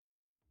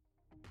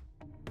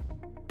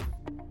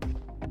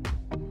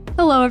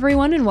Hello,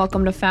 everyone, and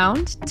welcome to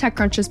Found,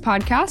 TechCrunch's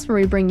podcast where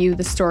we bring you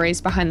the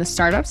stories behind the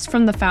startups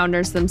from the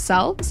founders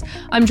themselves.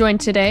 I'm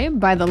joined today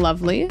by the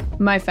lovely,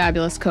 my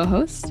fabulous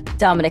co-host,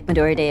 Dominic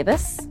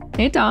Midori-Davis.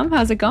 Hey, Dom,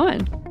 how's it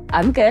going?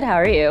 I'm good. How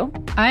are you?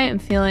 I am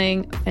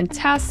feeling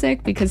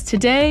fantastic because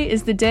today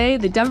is the day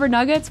the Denver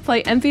Nuggets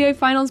play NBA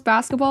Finals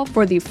basketball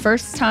for the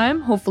first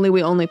time. Hopefully,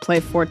 we only play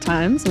 4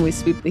 times and we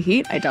sweep the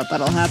Heat. I doubt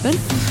that'll happen.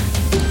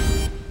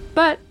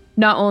 But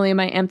not only am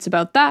I amped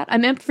about that,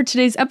 I'm amped for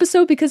today's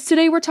episode because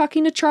today we're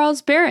talking to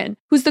Charles Barron,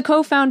 who's the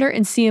co-founder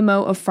and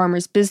CMO of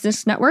Farmers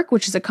Business Network,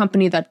 which is a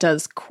company that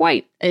does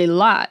quite a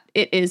lot.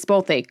 It is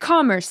both a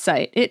commerce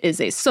site, it is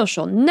a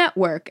social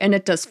network, and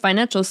it does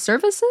financial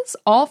services,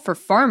 all for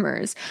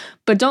farmers.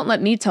 But don't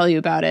let me tell you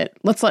about it.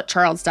 Let's let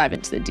Charles dive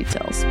into the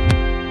details.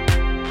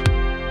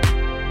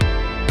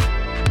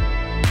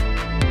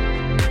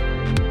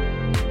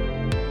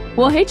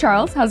 Well, hey,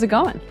 Charles, how's it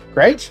going?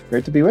 Great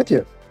to be with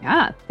you.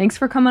 Yeah, thanks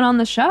for coming on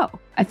the show.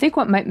 I think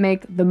what might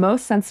make the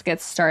most sense to get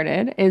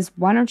started is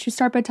why don't you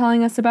start by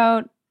telling us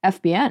about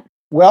FBN?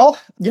 Well,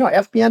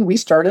 FBN, we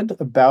started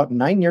about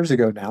 9 years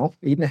ago now,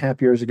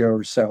 8.5 years ago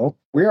or so.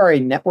 We are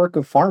a network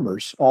of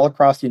farmers all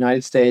across the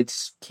United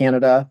States,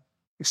 Canada,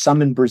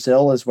 some in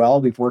Brazil as well.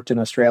 We've worked in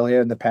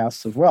Australia in the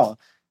past as well.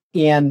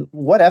 And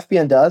what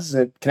FBN does is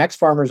it connects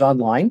farmers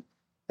online,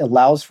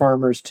 allows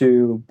farmers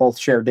to both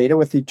share data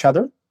with each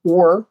other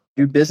or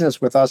do business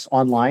with us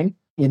online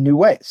in new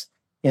ways.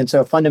 And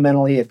so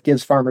fundamentally, it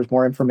gives farmers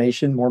more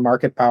information, more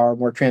market power,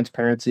 more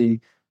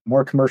transparency,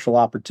 more commercial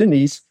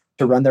opportunities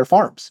to run their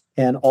farms.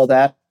 And all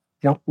that,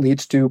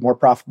 leads to more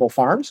profitable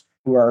farms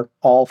who are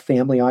all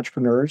family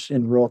entrepreneurs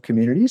in rural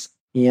communities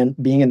and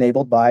being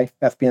enabled by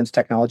FBN's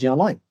technology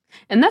online.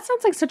 And that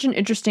sounds like such an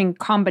interesting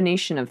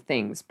combination of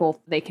things. Both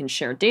they can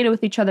share data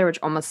with each other, which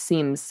almost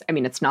seems,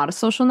 it's not a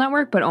social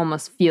network, but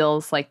almost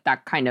feels like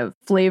that kind of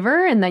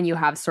flavor. And then you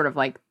have sort of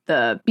like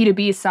the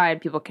B2B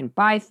side, people can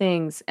buy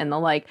things and the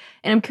like.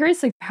 And I'm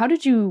curious, how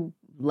did you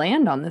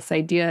land on this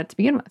idea to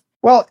begin with?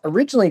 Well,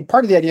 originally,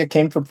 part of the idea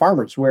came from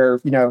farmers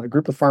where, a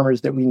group of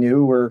farmers that we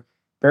knew were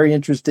very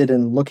interested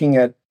in looking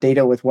at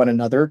data with one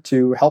another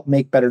to help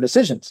make better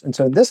decisions. And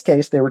so in this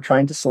case, they were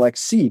trying to select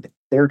seed.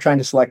 They were trying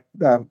to select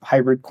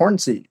hybrid corn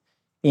seed.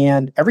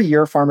 And every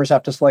year, farmers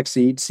have to select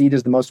seed. Seed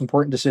is the most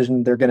important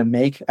decision they're going to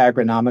make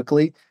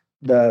agronomically.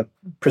 The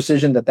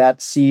precision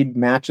that seed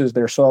matches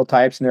their soil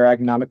types and their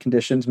agronomic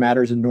conditions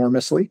matters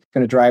enormously. It's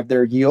going to drive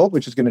their yield,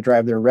 which is going to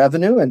drive their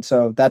revenue. And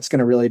so that's going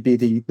to really be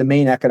the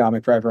main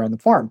economic driver on the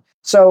farm.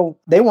 So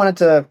they wanted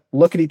to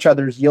look at each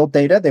other's yield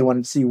data. They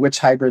wanted to see which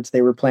hybrids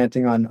they were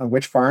planting on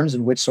which farms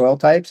and which soil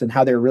types and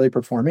how they were really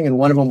performing. And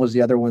one of them was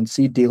the other one's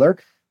seed dealer.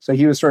 So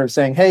he was sort of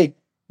saying, hey,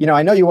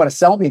 I know you want to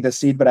sell me this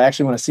seed, but I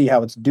actually want to see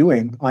how it's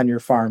doing on your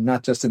farm,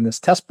 not just in this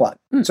test plot.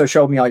 So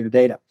show me all your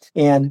data.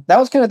 And that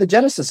was kind of the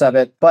genesis of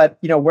it. But,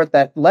 what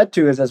that led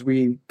to is as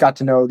we got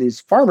to know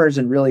these farmers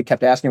and really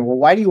kept asking, well,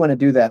 why do you want to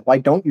do that? Why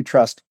don't you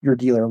trust your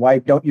dealer? Why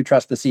don't you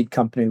trust the seed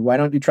company? Why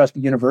don't you trust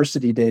the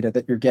university data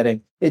that you're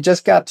getting? It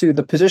just got to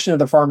the position of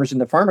the farmers in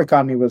the farm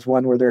economy was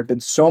one where there had been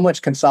so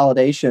much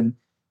consolidation,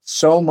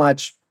 so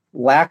much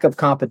lack of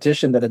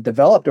competition that had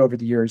developed over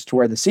the years to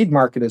where the seed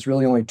market is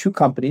really only 2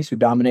 companies who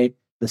dominate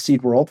the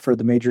seed world for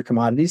the major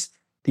commodities.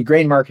 The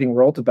grain marketing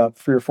world, about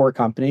 3 or 4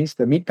 companies.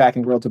 The meat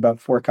packing world, about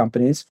 4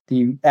 companies.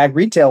 The ag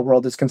retail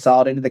world is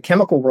consolidated. The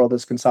chemical world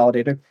is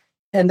consolidated.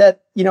 And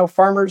that,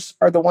 farmers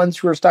are the ones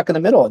who are stuck in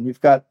the middle. And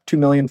you've got 2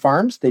 million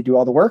farms. They do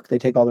all the work. They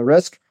take all the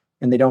risk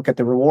and they don't get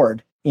the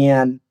reward.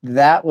 And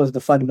that was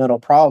the fundamental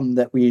problem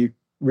that we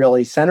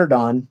really centered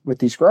on with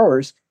these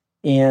growers.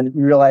 And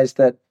we realized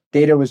that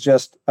data was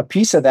just a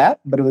piece of that,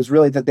 but it was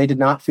really that they did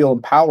not feel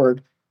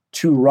empowered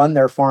to run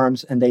their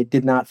farms, and they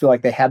did not feel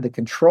like they had the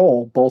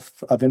control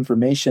both of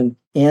information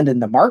and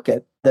in the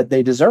market that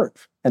they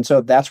deserve. And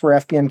so that's where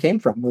FBN came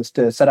from, was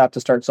to set out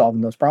to start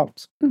solving those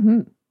problems.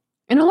 Mm-hmm.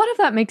 And a lot of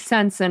that makes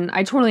sense. And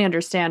I totally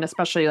understand,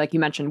 especially like you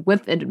mentioned,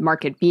 with the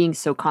market being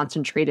so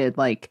concentrated,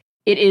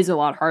 it is a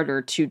lot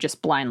harder to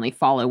just blindly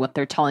follow what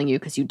they're telling you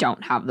because you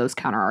don't have those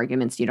counter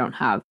arguments. You don't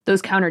have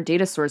those counter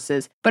data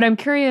sources. But I'm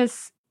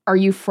curious, are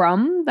you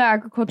from the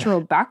agricultural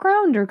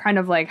background or kind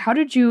of how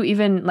did you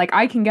even,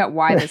 I can get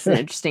why this is an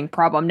interesting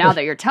problem now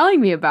that you're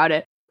telling me about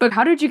it, but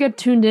how did you get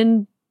tuned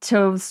in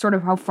to sort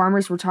of how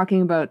farmers were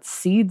talking about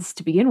seeds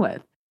to begin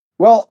with?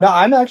 Well, no,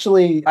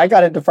 I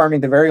got into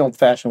farming the very old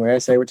fashioned way, I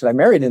say, which is I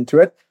married into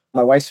it.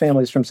 My wife's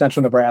family is from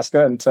central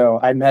Nebraska. And so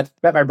I met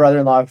my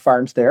brother-in-law who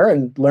farms there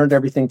and learned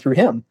everything through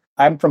him.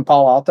 I'm from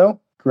Palo Alto,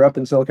 grew up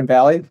in Silicon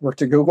Valley,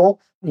 worked at Google,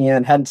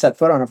 and hadn't set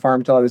foot on a farm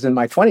until I was in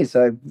my 20s.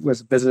 I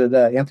visited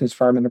Anthony's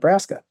farm in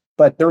Nebraska.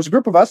 But there was a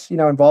group of us,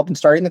 involved in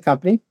starting the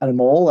company.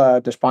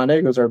 Anmol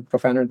Deshpande, who was our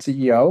co-founder and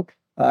CEO,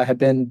 had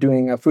been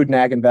doing food and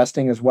ag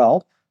investing as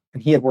well.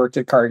 And he had worked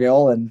at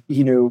Cargill, and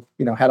he knew,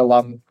 had a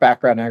lot of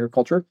background in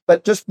agriculture.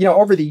 But just,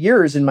 over the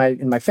years in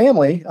my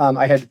family,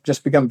 I had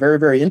just become very,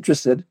 very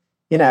interested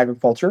in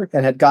agriculture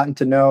and had gotten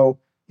to know,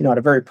 at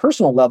a very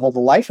personal level, the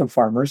life of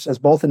farmers as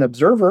both an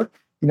observer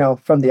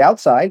from the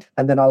outside,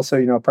 and then also,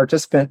 a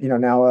participant,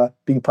 now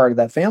being part of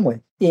that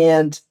family.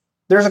 And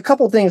there's a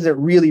couple things that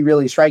really,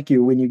 really strike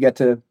you when you get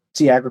to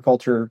see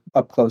agriculture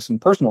up close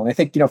and personal. And I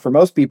think, for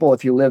most people,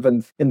 if you live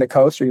in the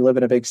coast or you live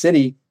in a big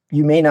city,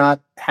 you may not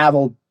have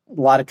a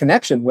lot of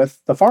connection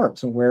with the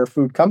farms and where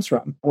food comes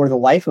from or the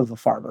life of a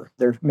farmer.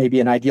 There may be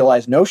an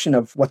idealized notion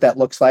of what that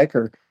looks like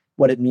or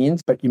what it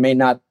means, but you may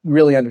not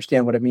really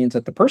understand what it means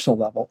at the personal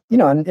level.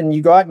 And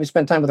you go out and you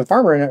spend time with a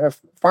farmer, and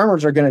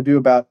farmers are going to do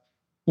about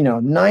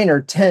 9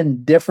 or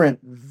 10 different,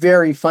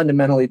 very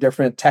fundamentally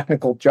different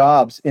technical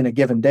jobs in a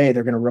given day.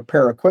 They're going to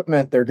repair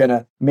equipment. They're going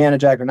to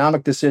manage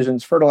agronomic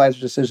decisions,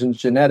 fertilizer decisions,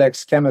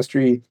 genetics,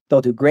 chemistry.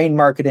 They'll do grain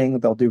marketing.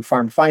 They'll do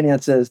farm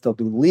finances. They'll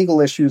do legal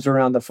issues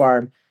around the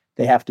farm.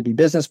 They have to be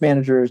business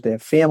managers. They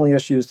have family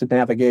issues to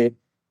navigate,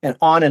 and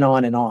on and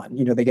on and on.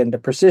 They get into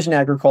precision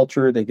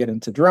agriculture. They get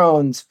into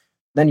drones.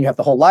 Then you have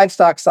the whole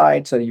livestock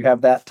side. So you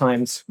have that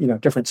times,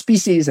 different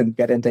species, and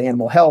get into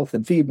animal health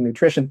and feed and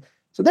nutrition.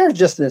 So there's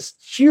just this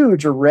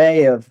huge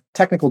array of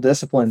technical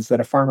disciplines that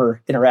a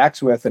farmer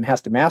interacts with and has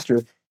to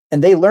master.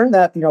 And they learn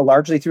that,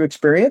 largely through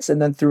experience,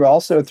 and then through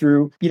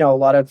a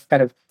lot of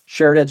kind of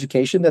shared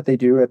education that they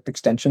do at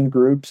extension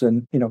groups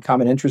and,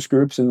 common interest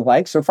groups and the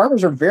like. So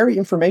farmers are very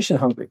information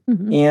hungry.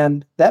 Mm-hmm.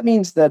 And that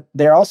means that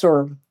they're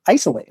also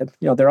isolated.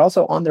 They're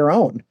also on their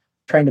own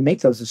trying to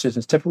make those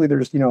decisions. Typically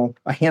there's,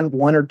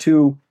 one or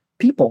two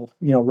people,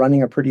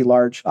 running a pretty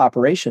large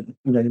operation.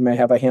 You may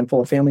have a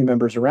handful of family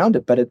members around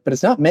it, but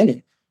it's not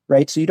many,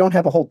 right? So you don't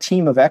have a whole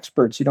team of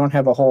experts. You don't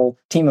have a whole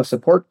team of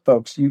support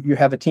folks. You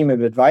have a team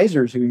of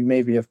advisors who you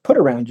maybe have put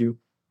around you,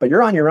 but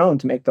you're on your own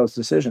to make those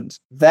decisions.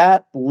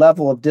 That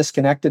level of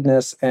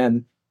disconnectedness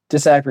and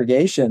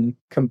disaggregation,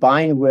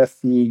 combined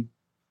with the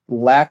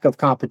lack of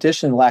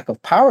competition, lack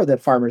of power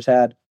that farmers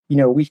had,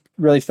 we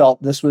really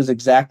felt this was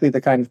exactly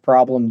the kind of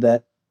problem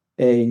that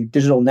a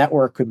digital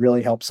network could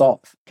really help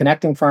solve.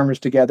 Connecting farmers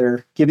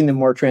together, giving them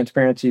more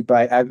transparency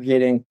by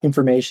aggregating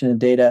information and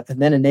data, and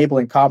then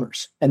enabling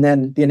commerce. And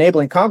then the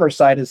enabling commerce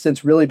side has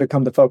since really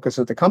become the focus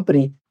of the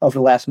company over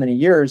the last many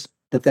years,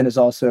 that then is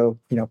also,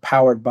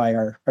 powered by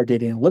our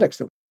data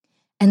analytics.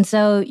 And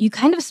so you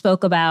kind of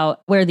spoke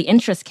about where the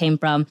interest came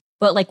from,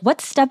 but what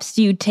steps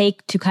do you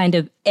take to kind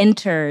of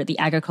enter the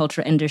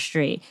agriculture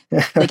industry?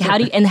 How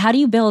do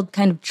you build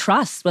kind of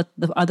trust with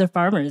the other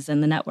farmers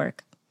in the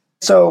network?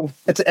 So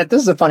this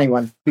is a funny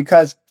one,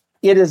 because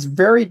it is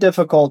very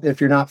difficult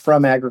if you're not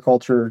from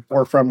agriculture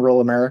or from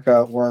rural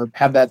America or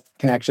have that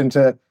connection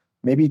to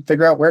maybe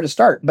figure out where to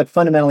start. But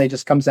fundamentally, it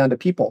just comes down to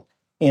people.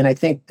 And I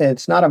think that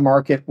it's not a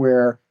market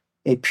where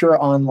a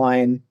pure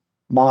online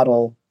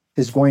model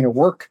is going to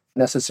work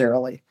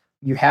necessarily.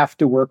 You have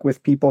to work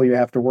with people. You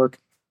have to work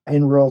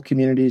in rural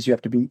communities. You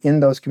have to be in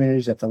those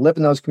communities. You have to live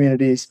in those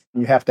communities.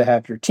 You have to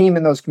have your team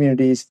in those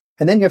communities.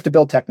 And then you have to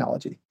build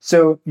technology.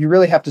 So you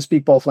really have to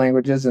speak both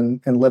languages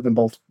and live in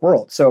both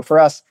worlds. So for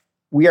us,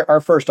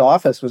 our first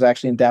office was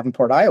actually in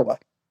Davenport, Iowa.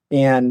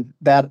 And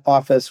that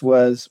office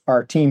was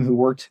our team who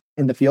worked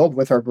in the field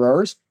with our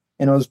growers.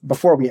 And it was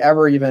before we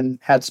ever even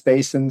had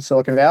space in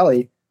Silicon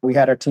Valley. We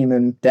had our team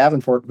in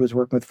Davenport who was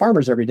working with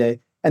farmers every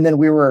day. And then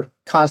we were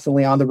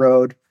constantly on the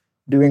road,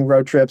 doing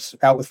road trips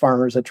out with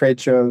farmers at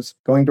trade shows,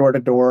 going door to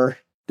door,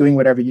 doing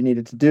whatever you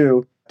needed to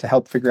do to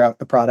help figure out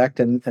the product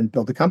and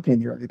build the company in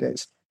the early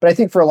days. But I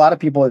think for a lot of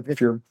people,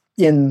 if you're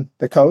in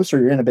the coast or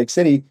you're in a big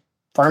city,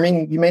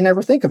 farming, you may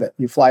never think of it.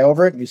 You fly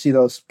over it and you see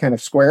those kind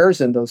of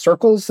squares and those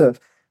circles of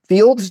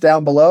fields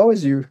down below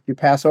as you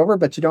pass over,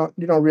 but you don't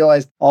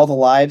realize all the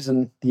lives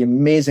and the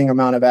amazing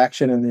amount of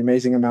action and the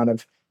amazing amount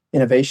of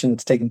innovation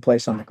that's taking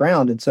place on the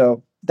ground. And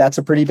so that's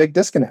a pretty big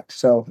disconnect.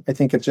 So I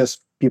think it's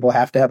just people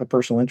have to have a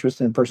personal interest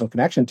and personal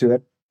connection to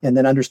it, and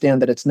then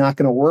understand that it's not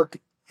going to work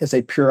as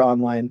a pure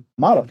online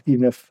model,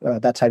 even if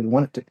that's how you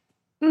want it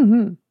to.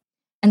 Mm-hmm.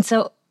 And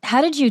so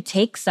how did you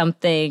take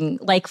something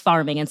like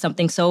farming and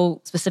something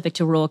so specific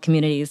to rural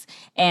communities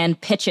and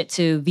pitch it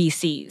to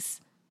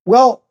VCs?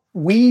 Well,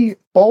 we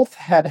both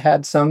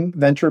had some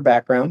venture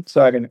background.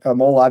 So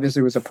Mole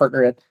obviously was a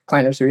partner at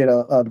Kleiner, so he had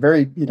a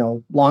very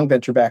long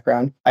venture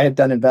background. I had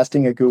done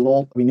investing at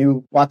Google. We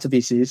knew lots of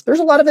VCs. There's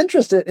a lot of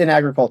interest in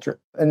agriculture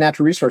and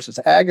natural resources.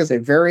 Ag is a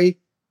very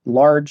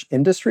large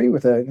industry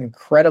with an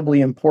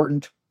incredibly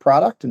important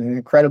product and an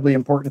incredibly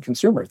important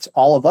consumer. It's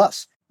all of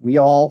us. We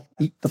all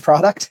eat the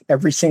product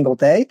every single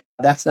day.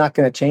 That's not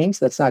going to change.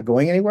 That's not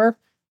going anywhere.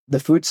 The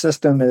food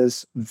system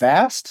is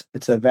vast.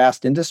 It's a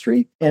vast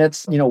industry. And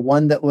it's,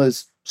 one that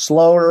was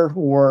slower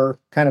or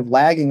kind of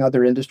lagging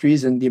other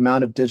industries in the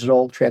amount of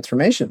digital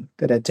transformation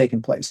that had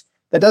taken place.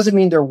 That doesn't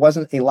mean there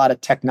wasn't a lot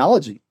of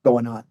technology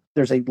going on.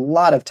 There's a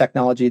lot of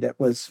technology that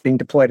was being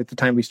deployed at the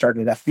time we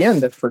started at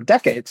FBN that for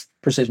decades,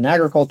 precision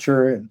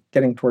agriculture and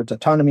getting towards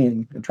autonomy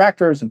and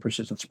tractors and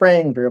precision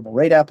spraying, variable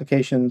rate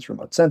applications,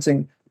 remote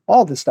sensing,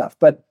 all this stuff.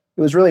 But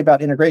it was really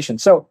about integration.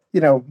 So,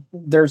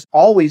 there's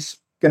always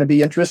going to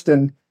be interest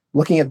in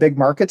looking at big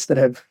markets that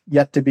have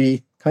yet to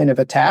be kind of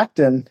attacked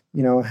and,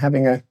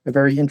 having a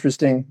very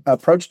interesting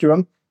approach to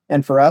them.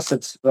 And for us,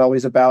 it's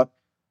always about,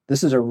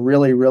 this is a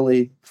really,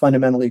 really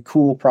fundamentally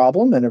cool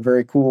problem and a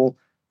very cool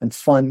and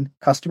fun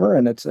customer.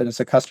 And it's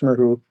a customer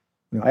who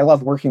I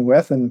love working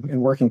with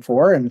and working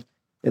for. And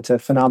it's a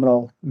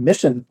phenomenal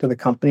mission to the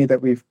company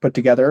that we've put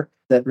together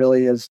that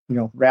really is,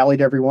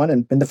 rallied everyone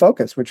and been the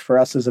focus, which for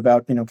us is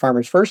about,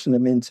 farmers first. And it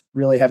means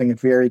really having a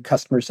very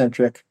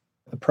customer-centric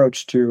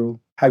approach to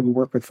how we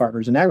work with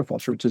farmers in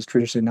agriculture, which is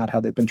traditionally not how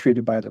they've been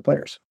treated by other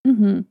players.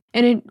 Mm-hmm.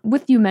 And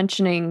with you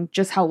mentioning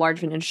just how large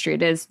of an industry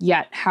it is,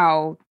 yet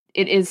how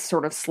it is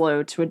sort of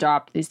slow to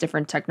adopt these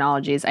different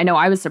technologies. I know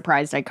I was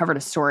surprised. I covered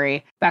a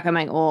story back in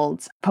my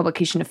old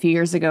publication a few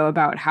years ago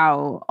about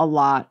how a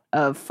lot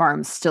of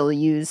farms still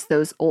use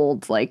those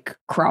old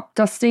crop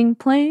dusting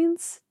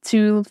planes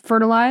to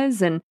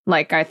fertilize. And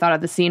I thought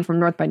of the scene from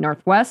North by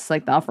Northwest,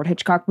 the Alfred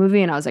Hitchcock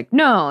movie. And I was like,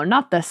 no,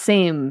 not the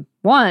same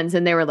ones.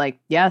 And they were like,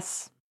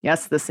 yes,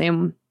 the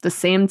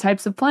same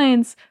types of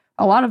planes.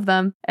 A lot of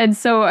them. And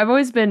so I've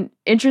always been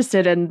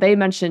interested, and they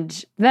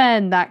mentioned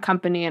then that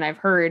company, and I've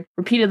heard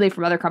repeatedly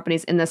from other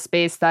companies in this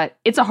space that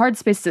it's a hard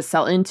space to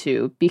sell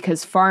into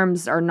because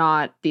farms are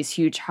not these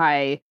huge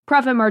high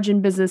profit margin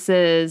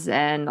businesses,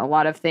 and a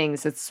lot of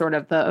things, it's sort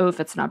of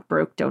if it's not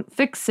broke, don't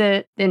fix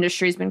it. The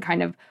industry's been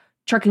kind of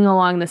trucking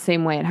along the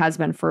same way it has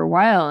been for a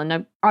while.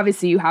 And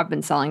obviously you have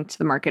been selling to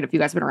the market if you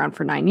guys have been around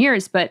for 9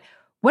 years, but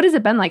what has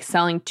it been like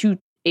selling to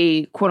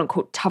a quote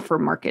unquote tougher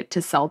market to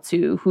sell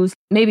to, who's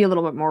maybe a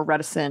little bit more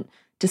reticent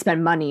to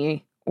spend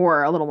money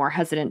or a little more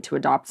hesitant to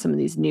adopt some of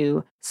these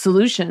new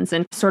solutions?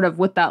 And sort of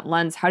with that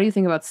lens, how do you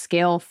think about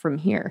scale from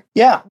here?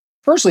 Yeah.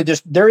 Firstly,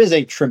 there is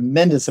a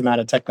tremendous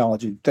amount of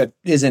technology that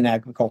is in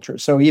agriculture.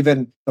 So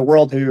even the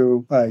world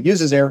who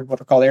uses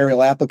what are called aerial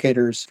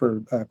applicators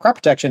for crop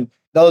protection,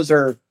 those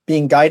are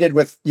being guided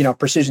with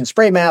precision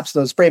spray maps.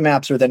 Those spray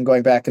maps are then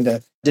going back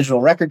into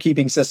digital record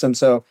keeping systems.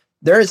 So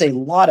there is a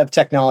lot of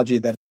technology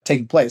that's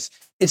taking place.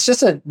 It's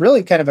just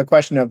really kind of a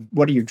question of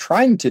what are you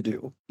trying to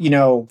do?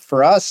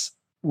 For us,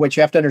 what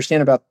you have to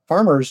understand about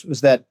farmers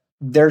is that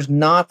there's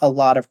not a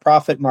lot of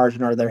profit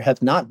margin, or there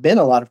has not been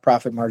a lot of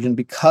profit margin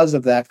because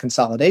of that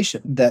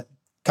consolidation, that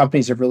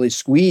companies have really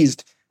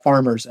squeezed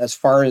farmers as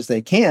far as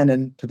they can,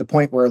 and to the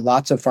point where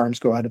lots of farms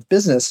go out of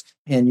business.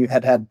 And you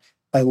had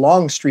a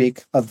long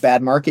streak of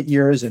bad market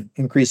years and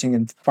increasing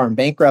in farm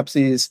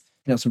bankruptcies,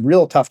 some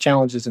real tough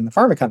challenges in the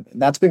farm economy.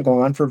 And that's been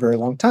going on for a very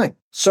long time.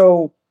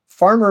 So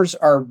farmers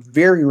are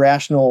very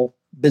rational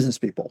business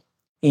people.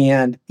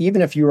 And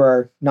even if you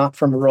are not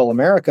from rural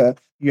America,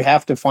 you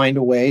have to find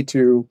a way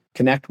to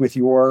connect with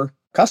your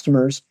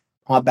customers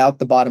about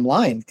the bottom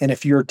line. And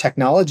if your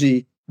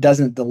technology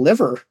doesn't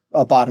deliver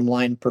a bottom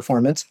line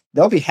performance,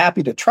 they'll be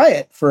happy to try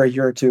it for a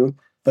year or two,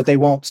 but they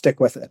won't stick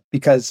with it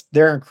because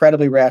they're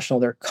incredibly rational.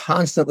 They're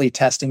constantly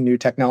testing new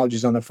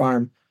technologies on the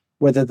farm,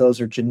 whether those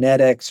are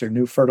genetics or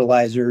new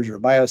fertilizers or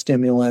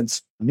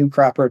biostimulants, new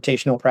crop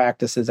rotational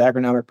practices,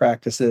 agronomic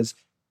practices.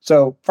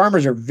 So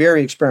farmers are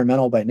very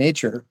experimental by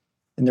nature,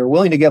 and they're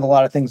willing to give a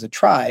lot of things a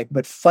try,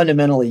 but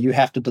fundamentally you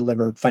have to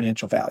deliver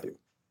financial value.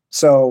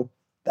 So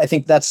I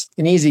think that's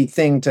an easy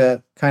thing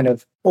to kind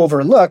of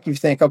overlook. You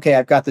think, okay,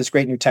 I've got this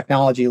great new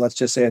technology. Let's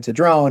just say it's a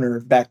drone,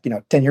 or back,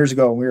 9 years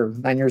ago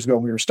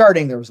when we were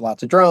starting, there was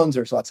lots of drones,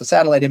 there's lots of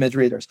satellite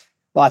imagery, there's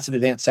lots of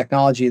advanced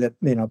technology that,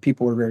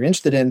 people were very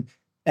interested in.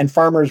 And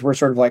farmers were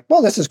sort of like,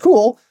 well, this is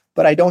cool,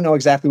 but I don't know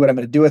exactly what I'm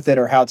going to do with it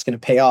or how it's going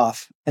to pay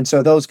off. And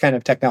so those kind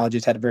of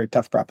technologies had a very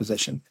tough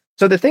proposition.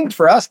 So the things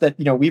for us that,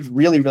 we've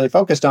really, really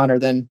focused on are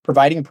then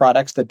providing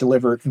products that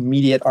deliver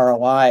immediate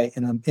ROI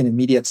and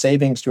immediate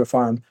savings to a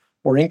farm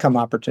or income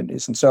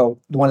opportunities. And so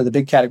one of the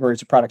big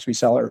categories of products we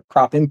sell are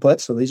crop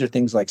inputs. So these are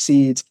things like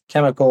seeds,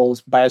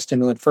 chemicals,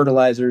 biostimulant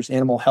fertilizers,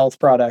 animal health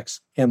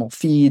products, animal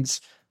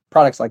feeds,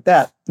 products like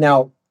that.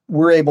 Now,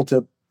 we're able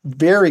to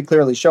very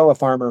clearly show a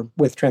farmer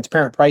with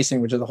transparent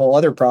pricing, which is a whole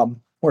other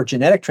problem, or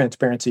genetic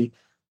transparency,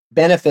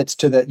 benefits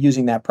to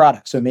using that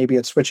product. So maybe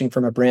it's switching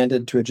from a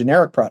branded to a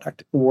generic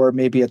product, or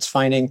maybe it's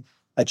finding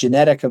a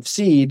genetic of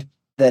seed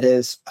that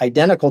is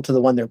identical to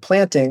the one they're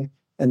planting,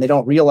 and they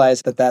don't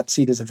realize that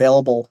seed is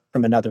available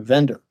from another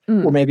vendor.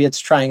 Or maybe it's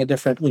trying a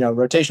different,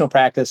 rotational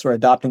practice or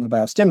adopting a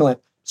biostimulant,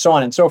 so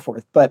on and so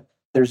forth. But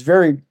there's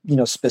very,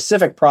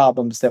 specific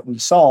problems that we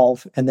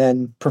solve and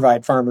then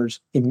provide farmers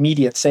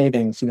immediate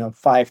savings,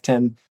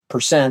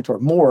 5-10% or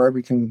more.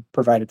 We can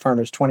provide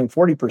farmers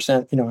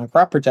 20-40%, on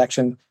crop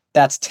protection.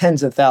 That's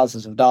tens of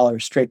thousands of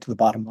dollars straight to the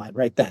bottom line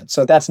right then.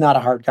 So that's not a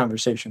hard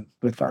conversation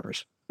with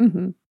farmers.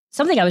 Mm-hmm.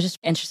 Something I was just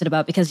interested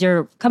about, because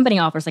your company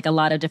offers a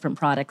lot of different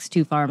products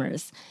to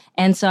farmers.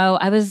 And so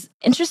I was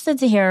interested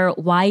to hear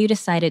why you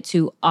decided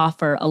to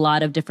offer a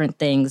lot of different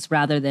things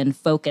rather than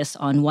focus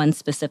on one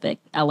specific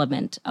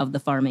element of the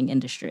farming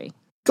industry.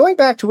 Going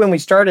back to when we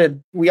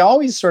started, we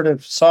always sort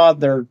of saw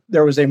there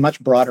was a much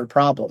broader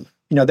problem.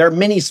 There are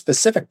many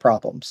specific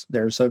problems.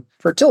 There's a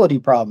fertility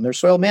problem, there's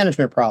soil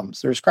management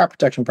problems, there's crop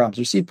protection problems,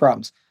 there's seed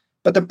problems.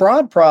 But the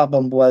broad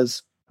problem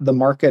was the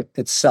market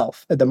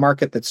itself, the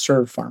market that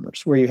served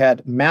farmers, where you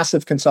had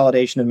massive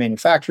consolidation of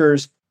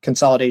manufacturers,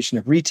 consolidation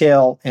of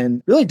retail,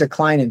 and really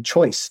decline in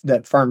choice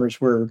that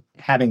farmers were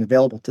having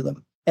available to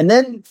them. And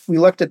then we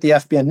looked at the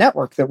FBN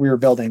network that we were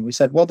building. We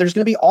said, well, there's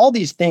going to be all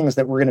these things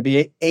that we're going to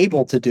be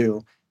able to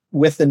do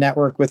with the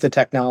network, with the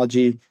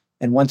technology,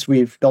 And once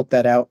we've built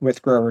that out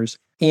with growers,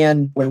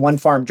 and when one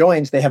farm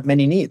joins, they have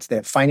many needs. They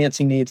have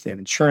financing needs, they have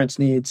insurance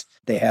needs,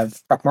 they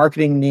have crop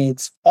marketing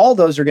needs. All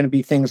those are going to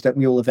be things that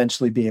we will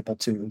eventually be able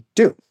to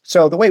do.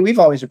 So the way we've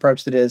always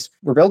approached it is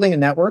we're building a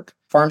network.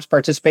 Farms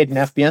participate in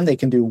FBN. They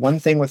can do one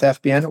thing with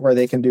FBN, or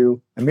they can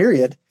do a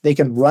myriad. They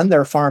can run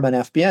their farm on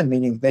FBN,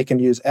 meaning they can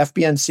use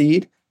FBN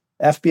seed,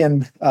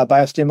 FBN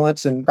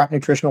biostimulants and crop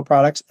nutritional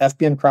products,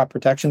 FBN crop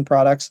protection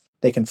products.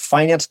 They can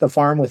finance the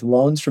farm with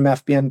loans from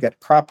FBN, get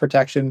crop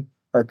protection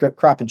or get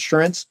crop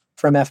insurance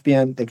from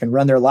FBN. They can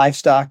run their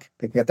livestock.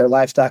 They can get their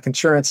livestock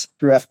insurance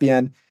through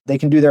FBN. They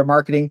can do their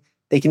marketing.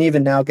 They can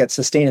even now get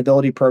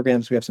sustainability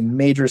programs. We have some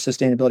major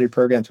sustainability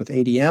programs with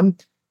ADM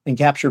and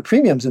capture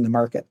premiums in the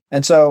market.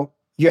 And so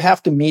you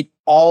have to meet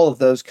all of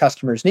those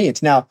customers'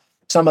 needs. Now,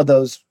 some of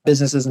those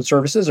businesses and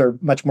services are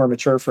much more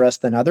mature for us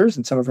than others,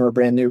 and some of them are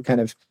brand new,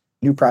 kind of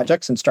new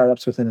projects and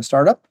startups within a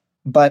startup.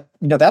 But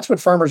that's what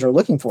farmers are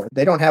looking for.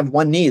 They don't have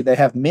one need; they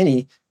have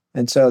many,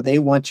 and so they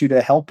want you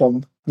to help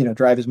them,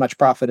 drive as much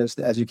profit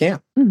as you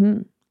can.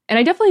 Mm-hmm. And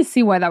I definitely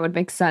see why that would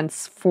make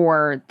sense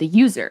for the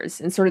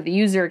users and sort of the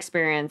user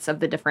experience of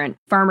the different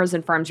farmers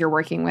and farms you're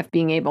working with,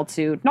 being able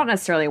to not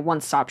necessarily a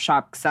one-stop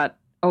shop, because that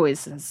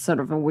always has sort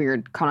of a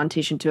weird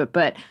connotation to it,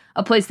 but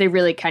a place they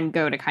really can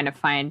go to kind of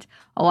find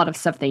a lot of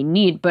stuff they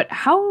need. But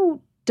how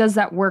does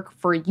that work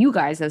for you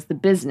guys as the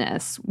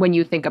business when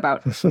you think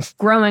about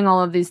growing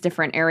all of these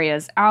different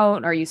areas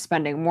out? Are you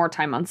spending more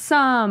time on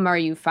some? Are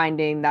you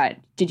finding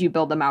that, did you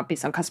build them out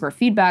based on customer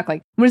feedback?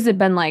 Like, what has it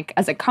been like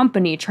as a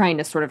company trying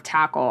to sort of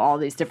tackle all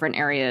these different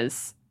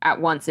areas at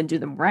once and do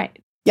them right?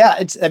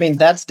 Yeah,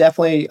 that's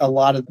definitely a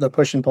lot of the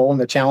push and pull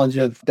and the challenge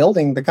of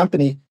building the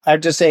company.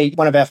 I'd just say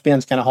one of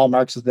FBN's kind of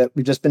hallmarks is that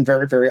we've just been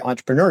very, very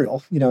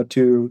entrepreneurial,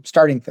 to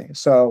starting things.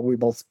 So we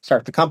both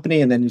start the company,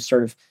 and then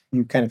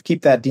you kind of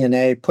keep that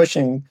DNA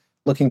pushing,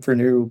 looking for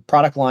new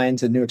product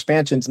lines and new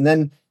expansions. And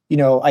then,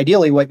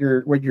 ideally what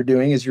you're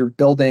doing is you're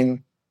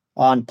building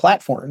on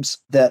platforms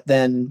that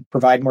then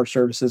provide more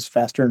services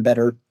faster and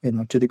better,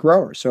 to the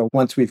grower. So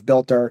once we've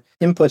built our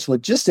inputs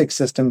logistics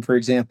system, for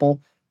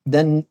example,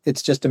 then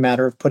it's just a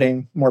matter of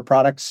putting more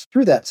products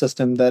through that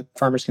system that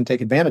farmers can take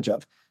advantage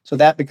of. So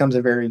that becomes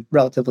a very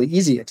relatively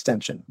easy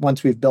extension.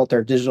 Once we've built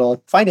our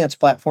digital finance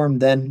platform,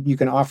 then you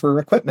can offer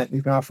equipment,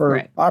 you can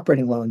offer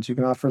operating loans, you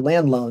can offer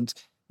land loans.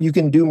 You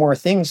can do more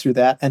things through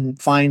that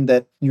and find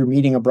that you're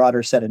meeting a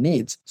broader set of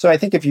needs. So I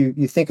think if you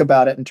think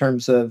about it in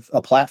terms of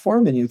a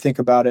platform, and you think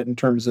about it in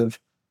terms of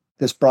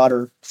this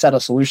broader set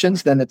of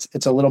solutions, then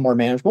it's a little more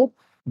manageable.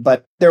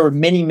 But there were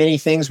many, many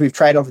things we've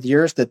tried over the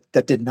years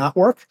that did not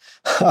work,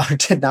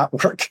 did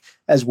not work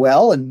as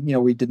well. And,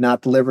 we did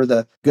not deliver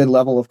the good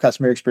level of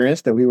customer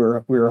experience that we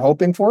were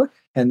hoping for.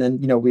 And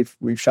then,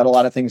 we've shut a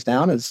lot of things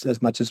down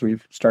as much as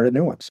we've started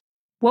new ones.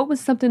 What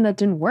was something that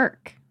didn't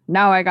work?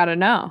 Now I got to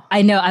know.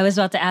 I know. I was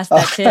about to ask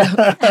that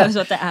too. I was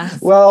about to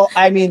ask. Well,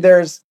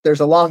 there's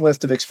a long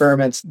list of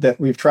experiments that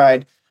we've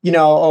tried.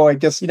 I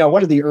guess,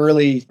 one of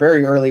the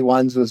very early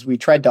ones was we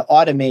tried to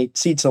automate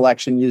seed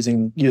selection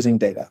using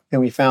data.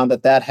 And we found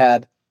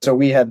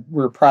we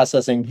were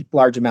processing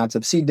large amounts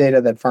of seed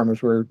data that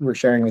farmers were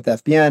sharing with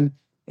FBN.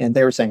 And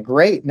they were saying,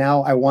 great,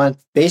 now I want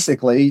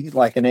basically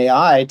like an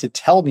AI to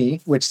tell me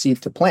which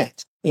seed to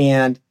plant.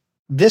 And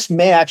this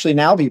may actually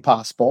now be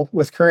possible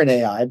with current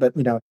AI, but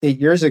 8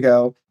 years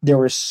ago, there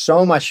was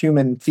so much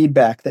human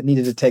feedback that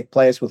needed to take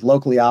place with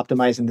locally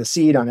optimizing the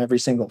seed on every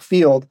single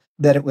field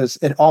that it was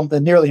a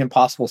nearly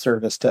impossible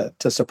service to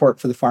support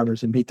for the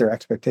farmers and meet their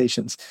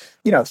expectations.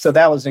 So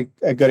that was a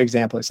good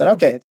example. I said,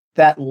 okay,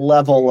 that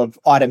level of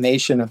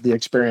automation of the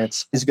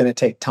experience is going to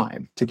take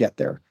time to get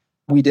there.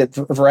 We did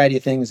a variety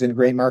of things in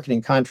grain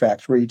marketing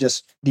contracts where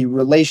the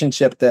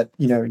relationship that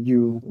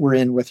you were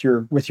in with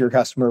your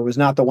customer was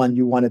not the one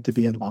you wanted to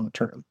be in long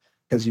term,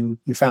 because you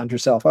found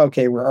yourself,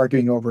 okay, we're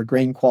arguing over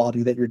grain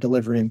quality that you're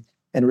delivering,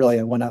 and really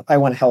I want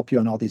to help you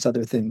on all these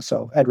other things.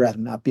 So I'd rather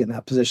not be in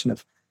that position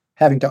of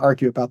having to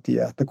argue about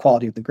the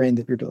quality of the grain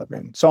that you're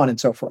delivering, so on and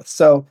so forth.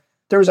 So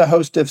there was a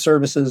host of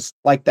services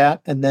like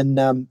that. And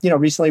then,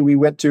 recently we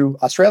went to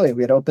Australia.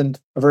 We had opened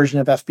a version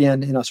of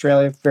FBN in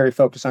Australia, very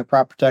focused on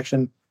crop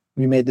protection.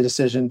 We made the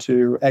decision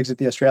to exit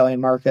the Australian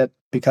market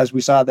because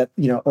we saw that,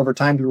 over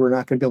time, we were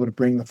not going to be able to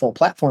bring the full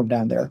platform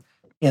down there.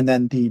 And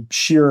then the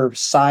sheer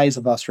size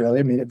of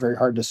Australia made it very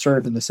hard to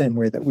serve in the same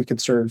way that we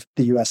could serve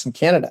the US and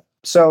Canada.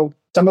 So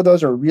some of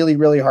those are really,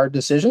 really hard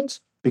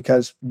decisions,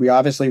 because we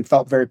obviously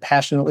felt very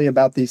passionately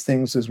about these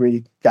things as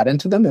we got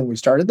into them and we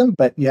started them.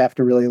 But you have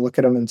to really look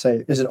at them and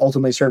say, is it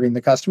ultimately serving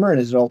the customer? And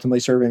is it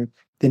ultimately serving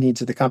the needs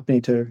of the company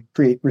to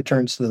create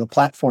returns to the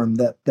platform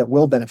that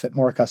will benefit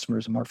more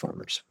customers and more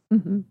farmers?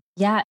 Mm-hmm.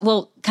 Yeah.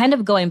 Well, kind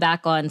of going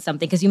back on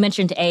something, because you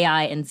mentioned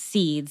AI and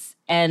seeds,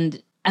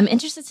 and I'm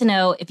interested to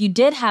know, if you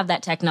did have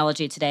that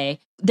technology today,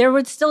 there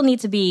would still need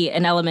to be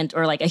an element,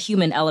 or like a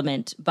human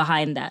element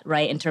behind that,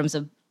 right? In terms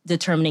of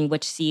determining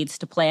which seeds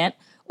to plant.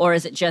 Or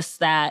is it just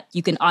that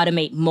you can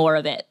automate more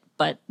of it,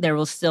 but there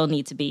will still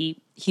need to be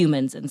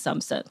humans in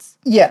some sense?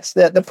 Yes.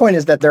 The point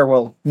is that there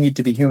will need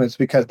to be humans,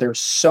 because there's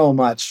so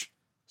much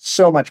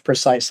so much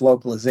precise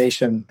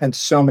localization and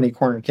so many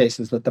corner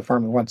cases that the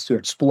farmer wants to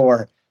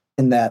explore,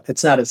 in that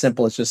it's not as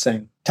simple as just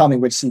saying, tell me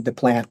which seed to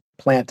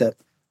plant it.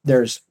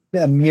 There's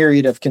a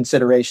myriad of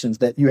considerations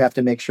that you have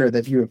to make sure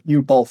that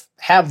you both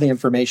have the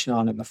information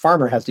on and the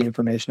farmer has the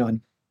information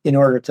on in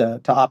order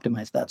to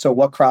optimize that. So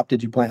what crop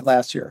did you plant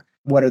last year?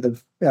 What are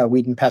the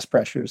weed and pest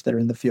pressures that are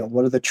in the field?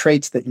 What are the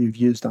traits that you've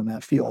used on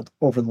that field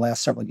over the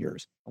last several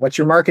years? What's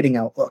your marketing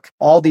outlook?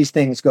 All these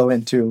things go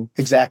into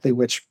exactly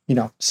which,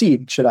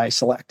 seed should I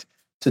select.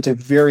 So it's a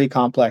very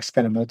complex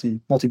kind of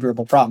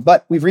multi-variable problem.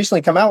 But we've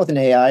recently come out with an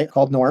AI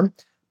called Norm.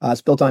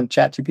 It's built on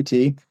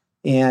ChatGPT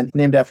and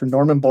named after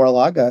Norman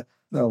Borlaug, a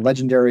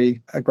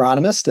legendary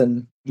agronomist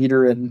and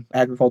leader in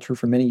agriculture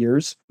for many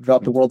years,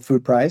 developed a World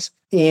Food Prize.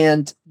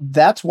 And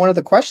that's one of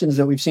the questions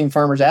that we've seen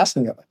farmers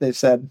asking of it. They've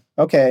said,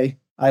 okay,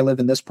 I live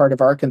in this part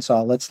of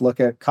Arkansas. Let's look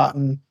at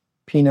cotton,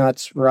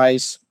 peanuts,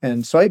 rice,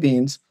 and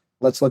soybeans.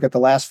 Let's look at the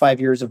last 5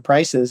 years of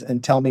prices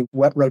and tell me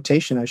what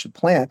rotation I should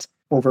plant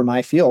over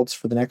my fields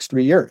for the next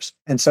 3 years.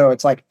 And so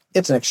it's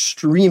an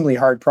extremely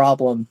hard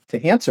problem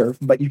to answer,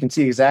 but you can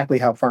see exactly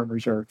how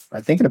farmers are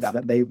thinking about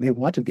it. They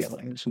want to be able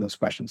to answer those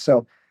questions.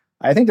 So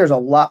I think there's a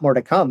lot more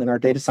to come, and our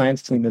data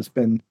science team has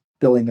been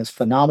building this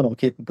phenomenal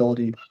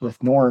capability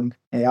with Norm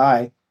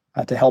AI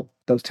to help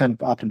those kind of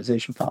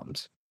optimization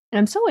problems. And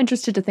I'm so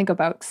interested to think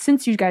about,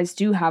 since you guys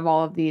do have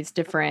all of these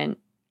different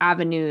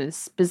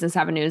avenues, business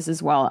avenues,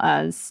 as well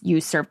as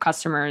you serve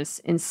customers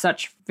in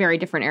such very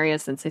different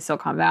areas than, say,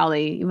 Silicon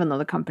Valley, even though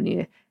the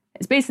company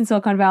is based in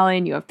Silicon Valley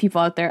and you have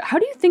people out there. How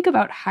do you think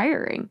about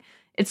hiring?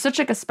 It's such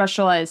a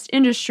specialized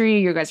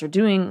industry. You guys are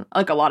doing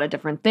a lot of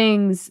different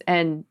things,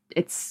 and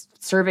it's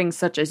serving,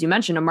 such as you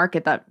mentioned, a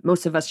market that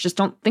most of us just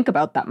don't think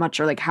about that much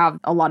or have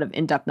a lot of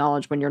in-depth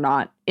knowledge when you're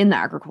not in the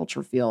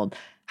agriculture field.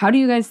 How do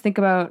you guys think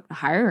about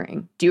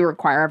hiring? Do you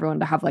require everyone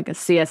to have a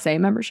CSA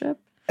membership?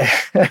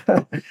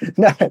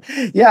 No.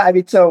 Yeah,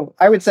 so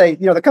I would say,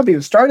 the company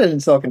was started in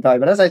Silicon Valley,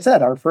 but as I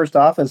said, our first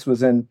office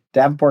was in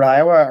Davenport,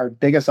 Iowa. Our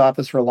biggest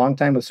office for a long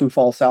time was Sioux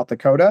Falls, South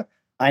Dakota.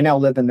 I now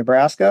live in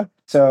Nebraska.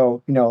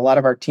 So, a lot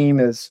of our team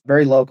is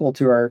very local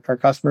to our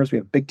customers. We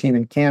have a big team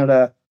in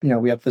Canada.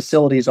 We have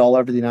facilities all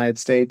over the United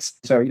States.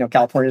 So,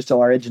 California is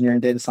still our engineering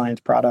data science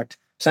product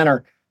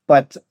center.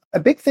 But a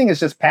big thing is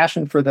just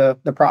passion for the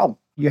problem.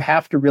 You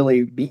have to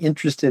really be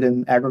interested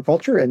in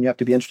agriculture, and you have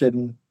to be interested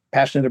and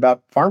passionate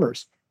about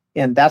farmers.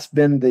 And that's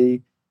been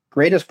the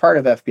greatest part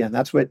of FBN.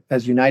 That's what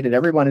has united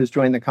everyone who's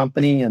joined the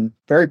company, and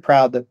very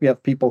proud that we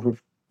have people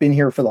who've been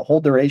here for the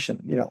whole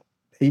duration,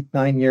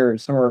 8-9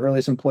 years. Some of our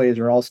earliest employees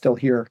are all still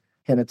here.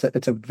 And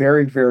it's a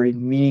very, very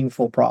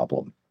meaningful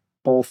problem,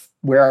 both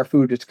where our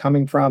food is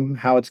coming from,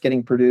 how it's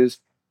getting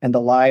produced, and the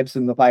lives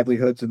and the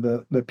livelihoods of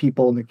the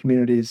people and the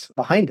communities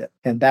behind it.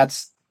 And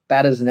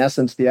that is in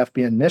essence the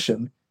FBN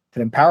mission,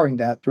 and empowering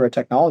that through our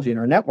technology and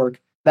our network,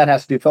 that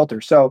has to be a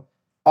filter. So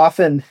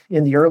often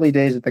in the early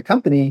days of the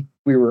company,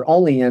 we were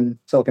only in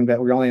Silicon Valley,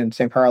 we were only in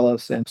San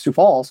Carlos and Sioux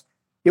Falls.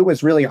 It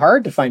was really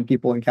hard to find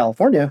people in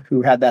California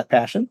who had that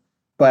passion,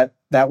 but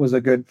that was a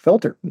good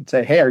filter. And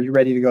say, hey, are you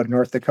ready to go to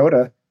North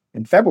Dakota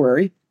in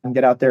February and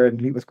get out there and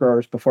meet with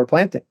growers before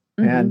planting?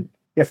 Mm-hmm. And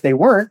if they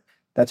weren't,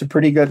 that's a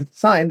pretty good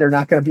sign they're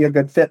not going to be a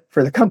good fit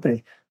for the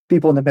company.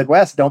 People in the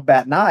Midwest don't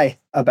bat an eye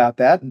about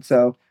that. And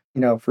so,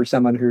 for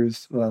someone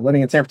who's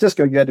living in San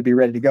Francisco, you had to be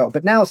ready to go.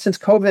 But now, since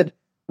COVID,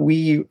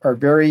 we are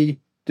very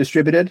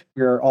distributed.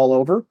 We're all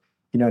over.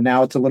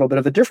 Now it's a little bit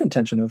of a different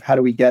tension of how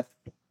do we get,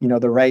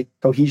 the right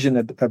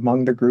cohesion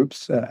among the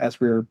groups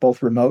as we're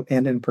both remote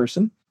and in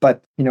person.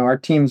 But, our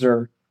teams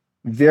are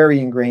very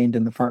ingrained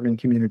in the farming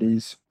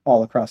communities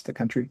all across the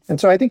country. And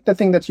so I think the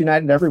thing that's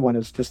united everyone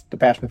is just the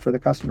passion for the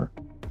customer.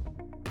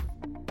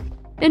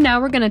 And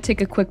now we're going to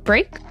take a quick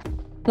break.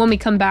 When we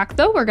come back,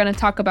 though, we're going to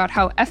talk about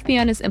how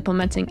FBN is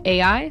implementing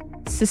AI,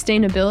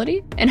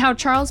 sustainability, and how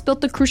Charles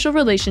built the crucial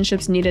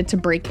relationships needed to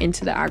break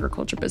into the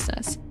agriculture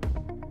business.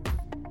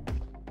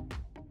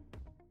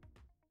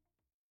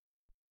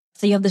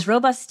 So you have this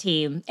robust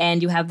team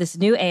and you have this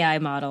new AI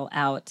model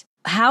out.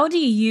 How do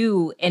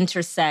you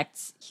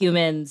intersect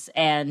humans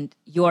and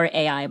your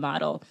AI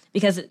model?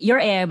 Because your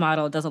AI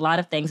model does a lot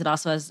of things. It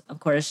also has,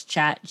 of course,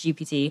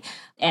 ChatGPT,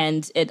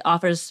 and it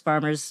offers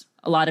farmers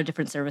a lot of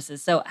different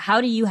services. So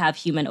how do you have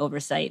human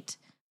oversight?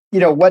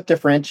 What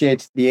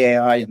differentiates the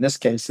AI in this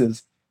case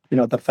is,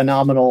 the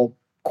phenomenal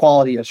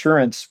quality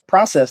assurance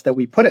process that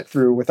we put it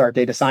through with our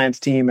data science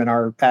team and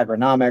our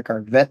agronomic,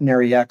 our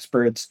veterinary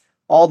experts,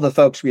 all the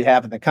folks we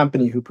have in the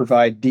company who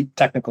provide deep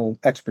technical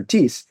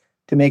expertise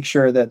to make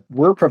sure that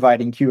we're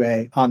providing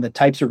QA on the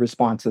types of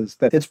responses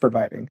that it's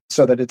providing,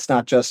 so that it's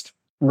not just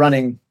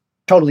running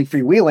totally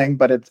freewheeling,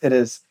 but it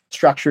is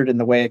structured in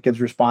the way it gives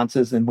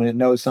responses. And when it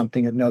knows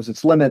something, it knows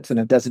its limits, and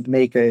it doesn't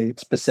make a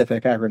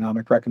specific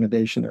agronomic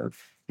recommendation or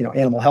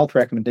animal health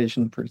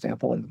recommendation, for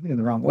example, in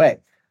the wrong way.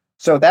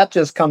 So that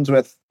just comes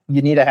with,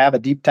 you need to have a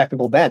deep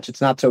technical bench.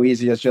 It's not so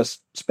easy as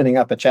just spinning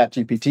up a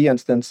ChatGPT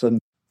instance and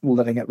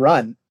letting it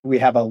run. We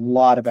have a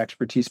lot of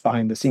expertise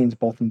behind the scenes,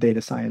 both in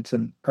data science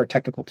and our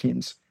technical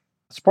teams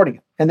supporting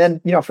it. And then,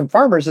 from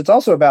farmers, it's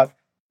also about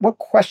what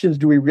questions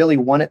do we really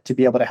want it to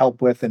be able to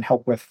help with and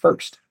help with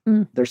first?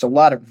 There's a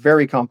lot of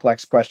very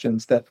complex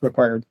questions that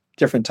require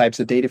different types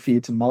of data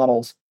feeds and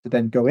models to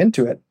then go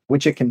into it,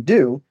 which it can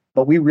do.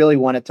 But we really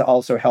want it to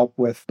also help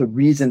with the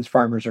reasons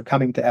farmers are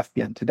coming to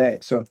FBN today.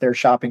 So if they're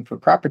shopping for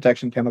crop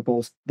protection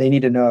chemicals, they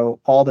need to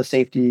know all the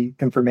safety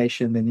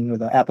information. They need to know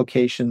the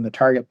application, the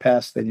target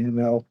pest. They need to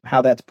know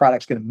how that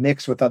product's going to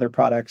mix with other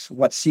products,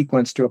 what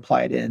sequence to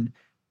apply it in.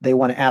 They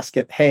want to ask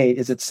it, hey,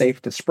 is it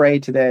safe to spray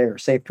today or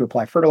safe to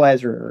apply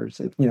fertilizer? Or is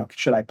it,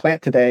 should I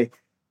plant today?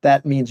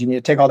 That means you need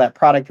to take all that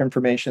product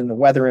information, the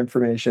weather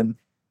information,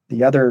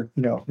 the other,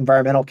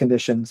 environmental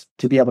conditions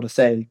to be able to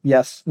say,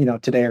 yes,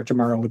 today or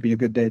tomorrow would be a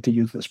good day to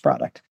use this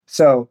product.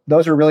 So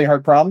those are really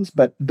hard problems,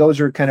 but those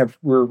are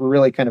we're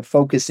really kind of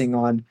focusing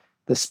on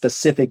the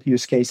specific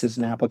use cases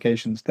and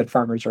applications that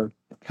farmers are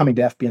coming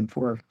to FBN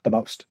for the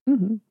most.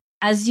 Mm-hmm.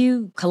 As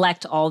you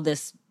collect all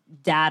this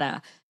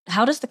data,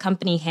 how does the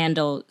company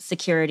handle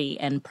security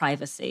and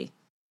privacy?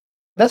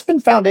 That's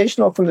been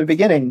foundational from the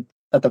beginning.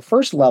 At the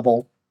first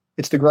level,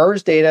 it's the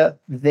growers' data.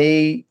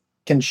 They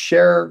can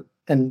share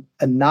an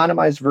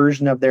anonymized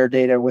version of their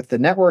data with the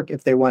network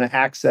if they want to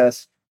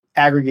access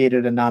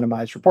aggregated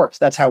anonymized reports.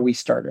 That's how we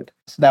started.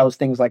 So that was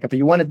things like if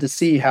you wanted to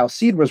see how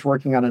seed was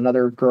working on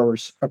another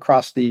growers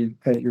across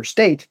your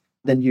state,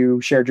 then you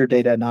shared your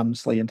data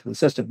anonymously into the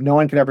system. No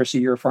one could ever see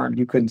your farm.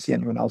 You couldn't see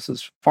anyone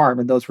else's farm.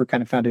 And those were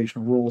kind of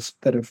foundational rules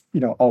that have,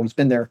 always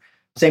been there.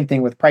 Same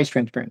thing with price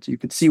transparency. You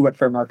could see what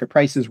fair market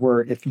prices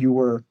were if you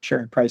were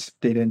sharing price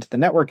data into the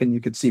network, and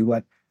you could see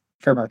what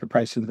fair market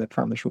prices that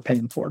farmers were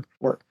paying for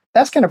were.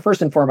 That's kind of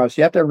first and foremost.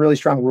 You have to have really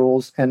strong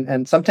rules.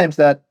 And sometimes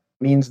that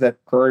means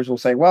that growers will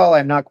say, well,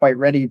 I'm not quite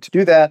ready to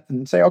do that.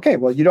 And say, okay,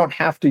 well, you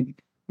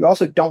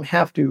also don't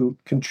have to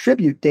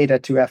contribute data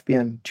to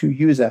FBN to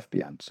use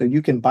FBN. So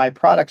you can buy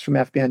products from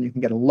FBN. You can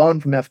get a loan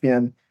from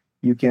FBN.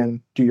 You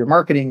can do your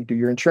marketing, do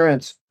your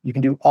insurance. You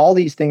can do all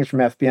these things from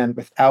FBN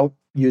without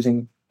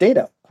using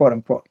data, quote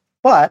unquote.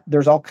 But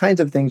there's all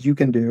kinds of things you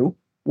can do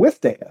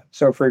with data.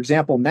 So for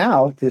example,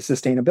 now is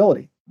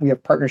sustainability. We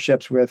have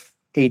partnerships with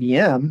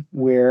ADM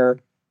where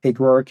a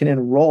grower can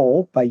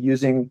enroll by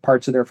using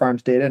parts of their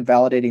farm's data and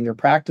validating their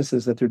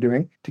practices that they're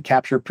doing to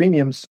capture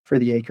premiums for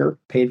the acre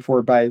paid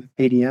for by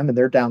ADM and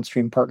their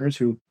downstream partners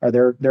who are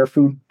their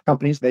food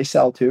companies they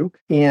sell to.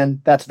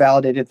 And that's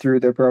validated through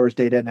the grower's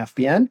data in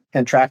FBN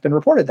and tracked and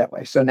reported that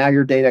way. So now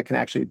your data can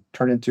actually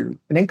turn into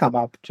an income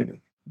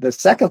opportunity. The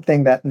second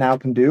thing that now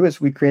can do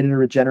is we created a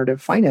regenerative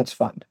finance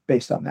fund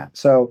based on that.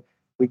 So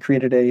we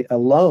created a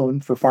loan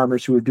for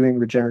farmers who were doing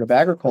regenerative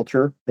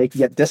agriculture. They could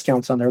get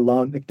discounts on their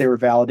loan if they were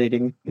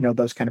validating,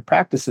 those kind of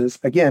practices,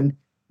 again,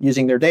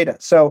 using their data.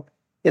 So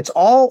it's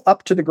all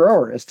up to the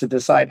grower as to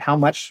decide how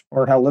much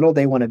or how little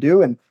they want to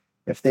do. And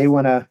if they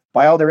want to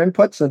buy all their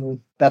inputs and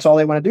that's all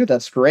they want to do,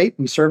 that's great.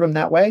 We serve them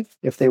that way.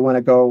 If they want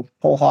to go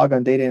whole hog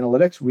on data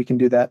analytics, we can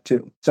do that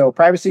too. So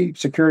privacy,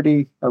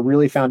 security are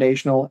really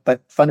foundational,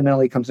 but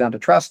fundamentally it comes down to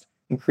trust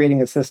and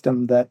creating a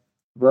system that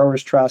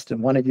growers trust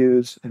and want to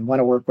use and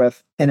want to work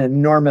with. An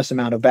enormous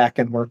amount of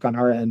back-end work on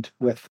our end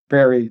with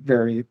very,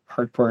 very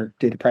hardcore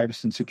data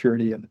privacy and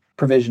security and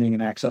provisioning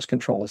and access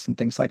controls and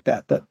things like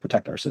that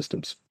protect our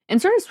systems.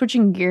 And sort of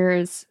switching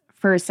gears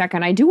for a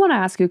second, I do want to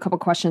ask you a couple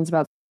questions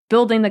about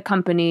building the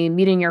company,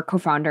 meeting your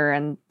co-founder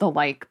and the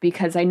like,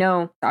 because I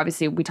know,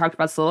 obviously, we talked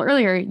about this a little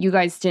earlier, you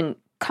guys didn't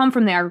come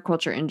from the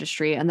agriculture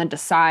industry and then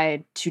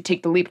decide to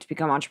take the leap to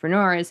become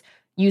entrepreneurs.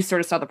 You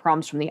sort of saw the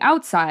problems from the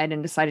outside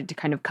and decided to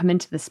kind of come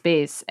into the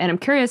space. And I'm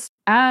curious,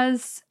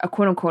 as a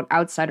quote unquote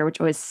outsider,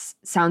 which always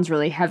sounds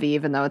really heavy,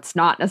 even though it's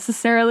not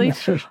necessarily,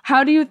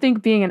 how do you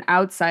think being an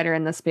outsider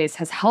in the space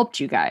has helped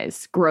you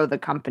guys grow the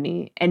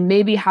company? And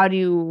maybe how do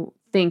you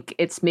think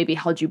it's maybe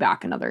held you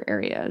back in other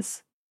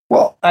areas?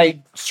 Well,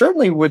 I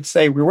certainly would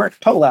say we weren't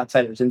total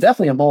outsiders, and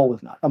definitely Amol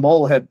was not.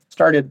 Amol had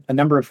started a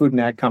number of food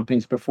and ag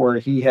companies before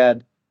he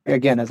had,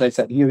 again, as I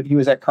said, he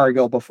was at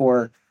Cargill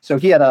before. So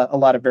he had a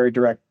lot of very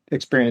direct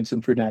experience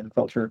in food and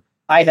agriculture.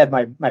 I had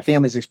my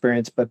family's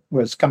experience, but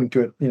was coming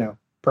to it,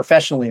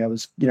 professionally. I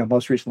was,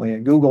 most recently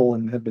at Google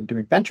and had been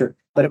doing venture,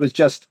 but it was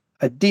just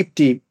a deep,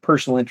 deep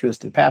personal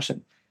interest and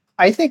passion.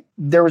 I think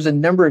there was a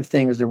number of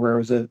things that where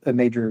it was a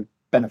major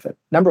benefit.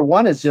 Number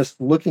one is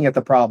just looking at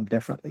the problem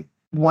differently.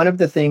 One of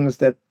the things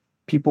that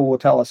people will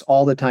tell us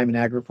all the time in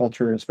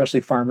agriculture,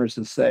 especially farmers,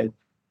 is say,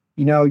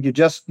 you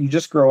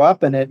just grow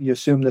up in it, you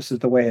assume this is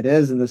the way it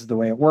is, and this is the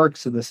way it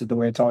works, and this is the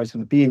way it's always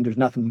going to be, and there's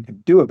nothing you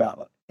can do about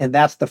it. And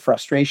that's the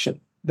frustration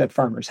that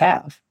farmers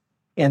have.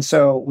 And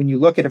so when you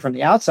look at it from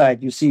the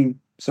outside, you see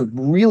some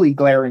really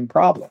glaring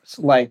problems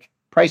like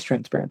price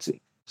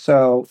transparency.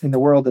 So in the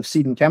world of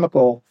seed and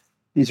chemical,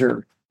 these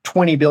are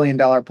 $20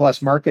 billion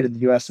plus market in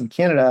the US and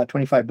Canada,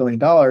 $25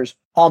 billion,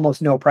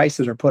 almost no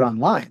prices are put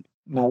online.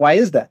 Now, why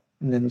is that?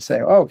 And then you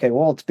say, oh, okay,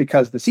 well, it's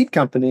because the seed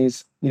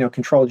companies,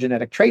 control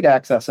genetic trait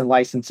access and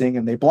licensing,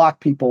 and they block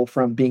people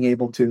from being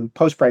able to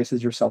post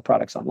prices or sell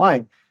products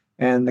online.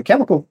 And the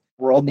chemical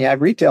world and the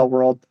ag retail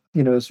world,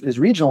 is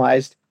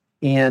regionalized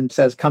and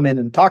says, come in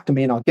and talk to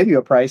me and I'll give you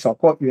a price. I'll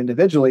quote you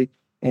individually.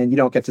 and you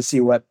don't get to see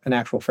what an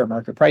actual fair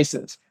market price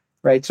is,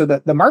 right? So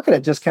the market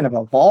had just kind of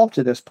evolved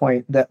to this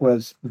point that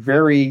was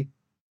very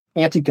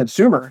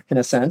anti-consumer in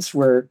a sense,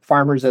 where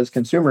farmers as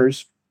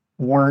consumers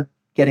weren't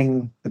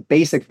getting the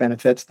basic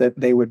benefits that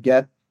they would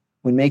get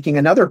when making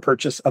another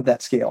purchase of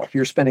that scale. If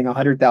you're spending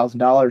 $100,000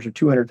 or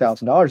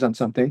 $200,000 on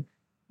something,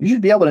 you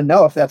should be able to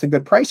know if that's a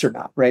good price or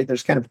not, right?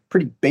 There's kind of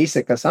pretty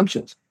basic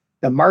assumptions.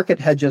 The market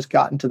had just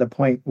gotten to the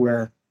point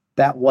where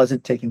that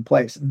wasn't taking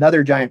place.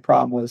 Another giant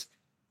problem was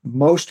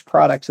most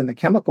products in the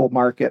chemical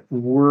market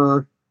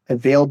were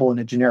available in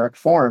a generic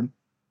form,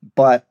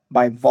 but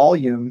by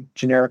volume,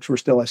 generics were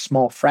still a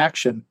small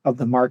fraction of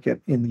the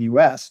market in the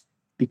US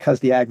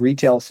because the ag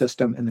retail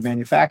system and the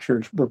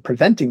manufacturers were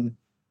preventing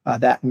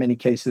that in many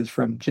cases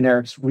from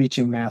generics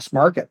reaching mass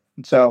market.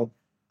 And so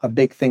a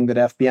big thing that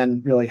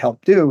FBN really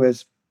helped do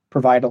is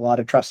provide a lot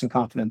of trust and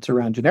confidence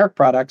around generic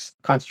products,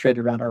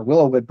 concentrated around our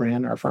Willowwood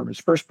brand, our Farmers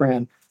First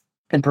brand,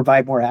 and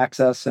provide more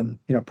access and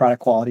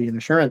product quality and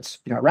assurance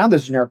around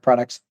those generic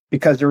products,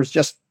 because there was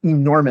just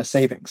enormous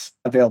savings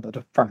available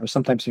to farmers,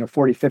 sometimes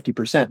 40,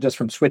 50% just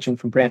from switching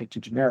from branded to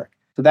generic.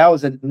 So that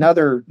was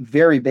another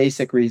very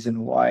basic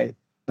reason why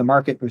the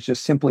market was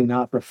just simply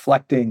not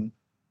reflecting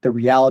the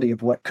reality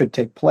of what could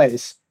take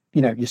place.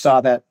 You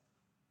saw that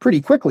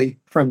pretty quickly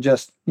from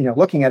just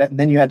looking at it, and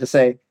then you had to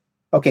say,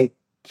 okay,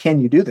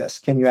 can you do this?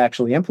 Can you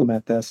actually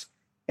implement this?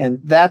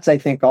 And that's, I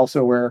think,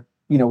 also where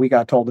we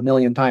got told a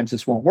million times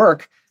this won't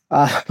work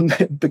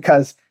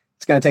because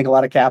it's going to take a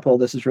lot of capital.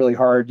 This is really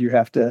hard. You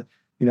have to,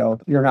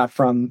 you're not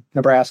from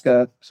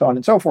Nebraska, so on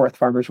and so forth.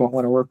 Farmers won't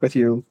want to work with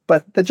you.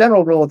 But the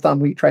general rule of thumb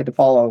we tried to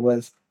follow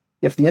was,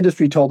 if the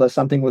industry told us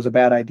something was a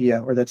bad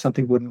idea or that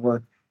something wouldn't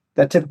work,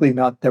 that typically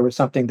meant there was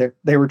something that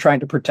they were trying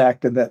to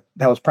protect, and that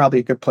was probably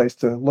a good place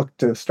to look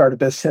to start a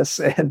business.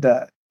 And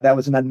that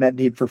was an unmet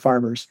need for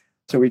farmers.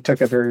 So we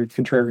took a very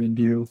contrarian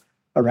view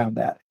around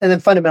that. And then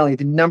fundamentally,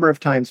 the number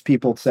of times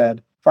people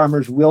said,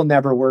 farmers will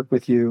never work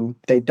with you.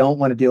 They don't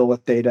want to deal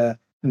with data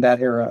in that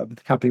era of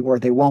the company, or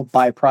they won't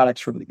buy products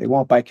from you. They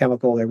won't buy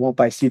chemical. They won't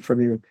buy seed from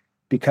you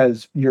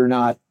because you're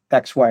not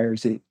X, Y, or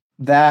Z.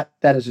 That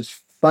is just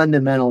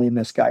fundamentally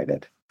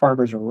misguided.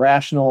 Farmers are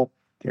rational.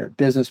 They're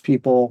business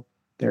people.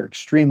 They're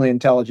extremely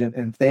intelligent.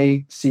 And if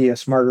they see a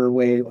smarter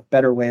way, a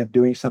better way of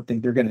doing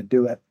something, they're going to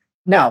do it.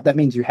 Now, that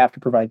means you have to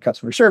provide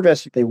customer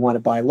service. They want to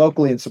buy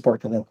locally and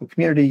support the local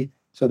community.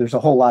 So there's a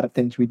whole lot of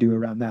things we do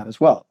around that as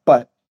well.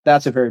 But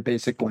that's a very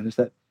basic one, is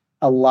that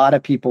a lot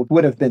of people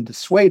would have been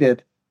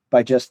dissuaded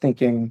by just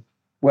thinking,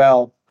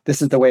 well,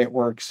 this is the way it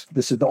works.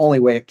 This is the only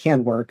way it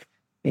can work.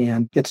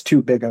 And it's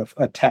too big of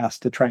a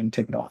task to try and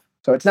take it on.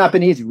 So it's not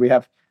been easy. We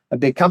have a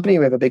big company.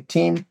 We have a big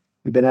team.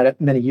 We've been at it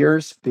many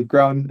years. We've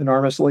grown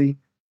enormously.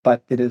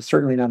 But it is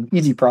certainly not an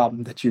easy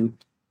problem that you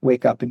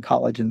wake up in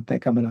college and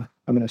think, I'm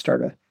gonna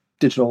start a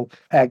digital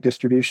ag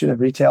distribution and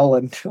retail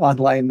and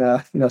online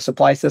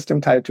supply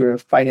system tied to a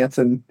finance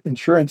and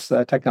insurance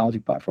technology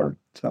platform.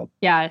 So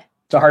yeah,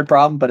 it's a hard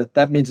problem, but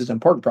that means it's an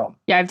important problem.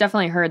 Yeah, I've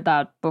definitely heard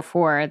that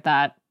before,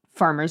 that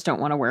farmers don't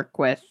want to work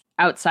with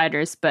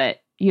outsiders,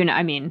 but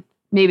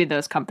maybe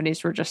those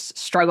companies were just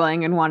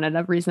struggling and wanted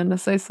a reason to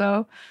say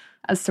so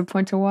as to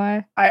point to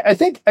why. I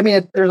think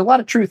there's a lot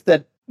of truth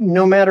that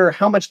no matter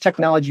how much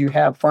technology you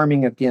have,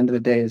 farming at the end of the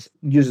day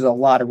uses a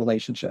lot of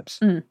relationships.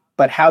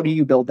 But how do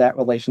you build that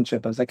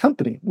relationship as a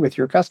company with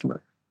your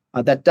customer?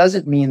 That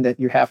doesn't mean that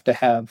you have to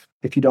have,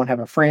 if you don't have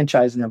a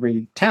franchise in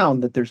every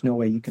town, that there's no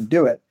way you can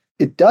do it.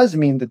 It does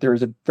mean that there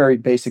is a very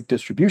basic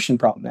distribution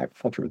problem in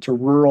agriculture. It's a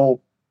rural,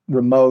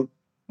 remote,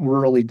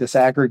 rurally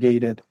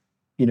disaggregated,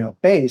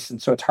 base. And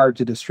so it's hard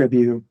to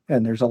distribute.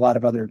 And there's a lot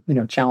of other,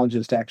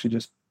 challenges to actually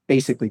just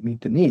basically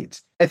meet the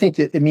needs. I think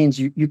that it means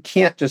you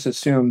can't just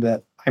assume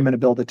that I'm going to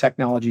build the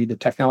technology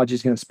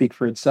is going to speak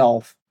for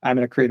itself. I'm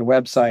going to create a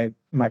website.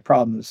 My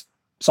problem is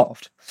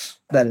solved.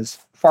 That is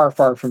far,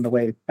 far from the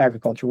way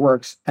agriculture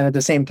works. And at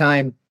the same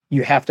time,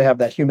 you have to have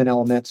that human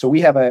element. So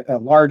we have a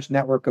large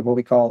network of what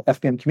we call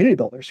FBN community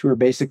builders, who are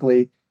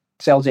basically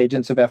sales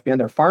agents of FBN.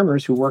 They're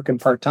farmers who work in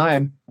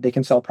part-time. They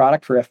can sell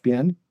product for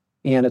FBN,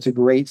 and it's a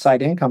great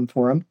side income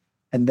for them.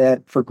 And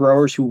that for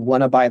growers who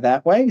want to buy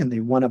that way and they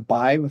want to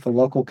buy with a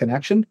local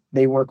connection,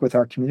 they work with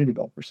our community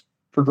builders.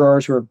 For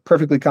growers who are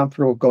perfectly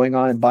comfortable going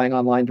on and buying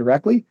online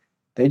directly,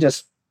 they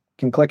just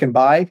can click and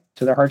buy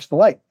to their heart's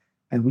delight.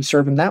 And we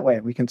serve them that way.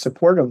 We can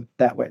support them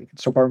that way. We can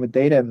support them with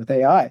data and with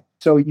AI.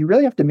 So you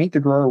really have to meet the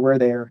grower where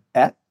they're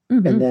at,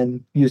 and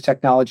then use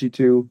technology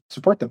to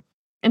support them.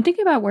 And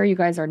thinking about where you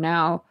guys are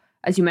now,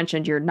 as you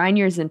mentioned, you're 9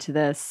 years into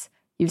this.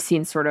 You've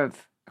seen sort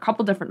of a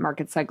couple different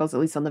market cycles,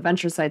 at least on the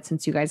venture side,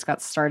 since you guys got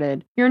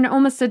started. You're in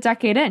almost a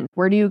decade in.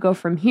 Where do you go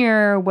from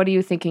here? What are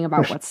you thinking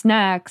about what's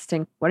next?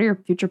 And what are your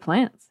future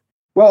plans?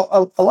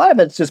 Well, a lot of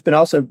it's just been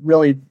also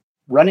really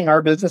running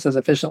our business as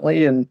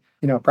efficiently and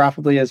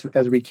profitably as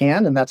we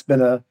can. And that's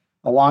been a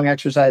long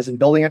exercise in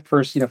building it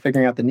first,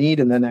 figuring out the need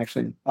and then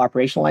actually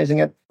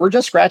operationalizing it. We're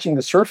just scratching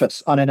the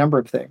surface on a number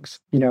of things.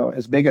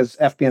 As big as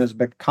FBN has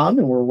become,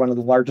 and we're one of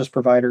the largest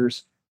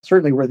providers.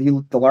 Certainly, we're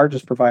the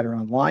largest provider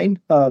online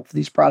of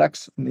these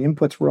products in the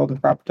inputs world and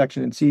crop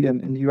protection and seed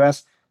in the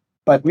U.S.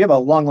 But we have a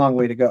long, long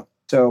way to go.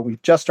 So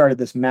we've just started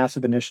this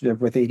massive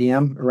initiative with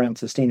ADM around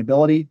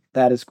sustainability.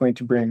 That is going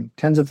to bring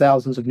tens of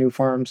thousands of new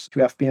farms to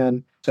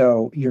FBN.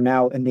 So you're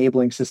now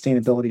enabling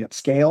sustainability at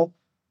scale,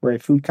 where a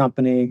food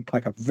company,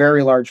 like a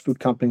very large food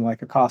company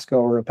like a Costco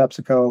or a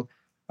PepsiCo,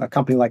 a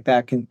company like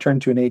that can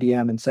turn to an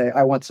ADM and say,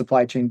 I want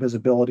supply chain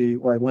visibility,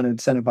 or I want to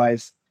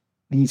incentivize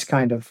these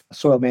kind of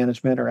soil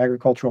management or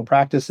agricultural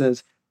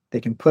practices.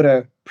 They can put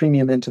a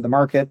premium into the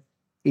market.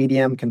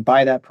 ADM can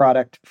buy that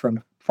product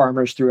from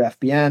farmers through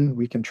FBN.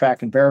 We can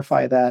track and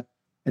verify that.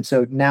 And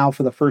so now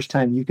for the first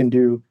time, you can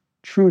do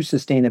true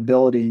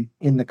sustainability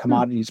in the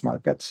commodities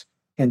markets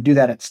and do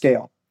that at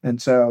scale. And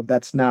so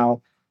that's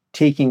now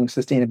taking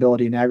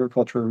sustainability in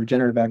agriculture,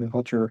 regenerative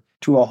agriculture,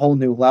 to a whole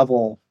new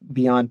level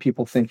beyond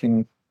people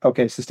thinking,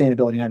 okay,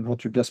 sustainability in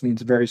agriculture just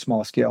means very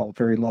small scale,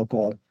 very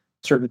local,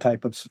 certain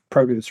type of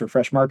produce or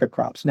fresh market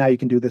crops. Now you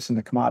can do this in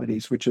the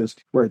commodities, which is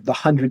where the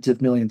hundreds of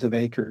millions of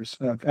acres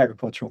of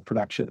agricultural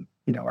production,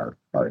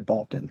 are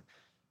involved in.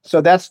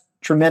 So that's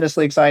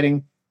tremendously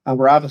exciting.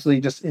 We're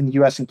obviously just in the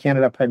US and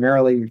Canada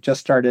primarily. We've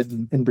just started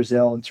in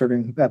Brazil and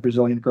serving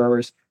Brazilian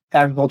growers.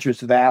 Agriculture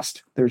is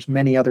vast. There's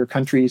many other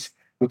countries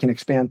we can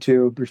expand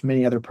to. There's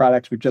many other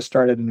products. We've just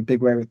started in a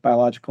big way with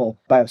biological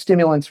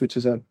biostimulants, which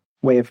is a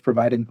way of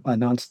providing a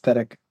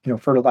non-synthetic,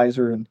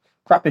 fertilizer and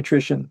crop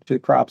nutrition to the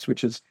crops,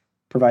 which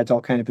provides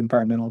all kind of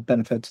environmental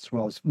benefits as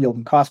well as yield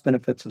and cost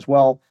benefits as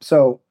well.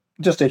 So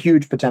just a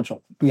huge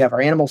potential. We have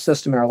our animal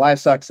system and our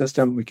livestock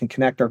system. We can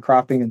connect our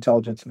cropping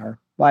intelligence and our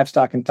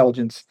livestock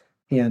intelligence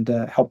and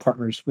help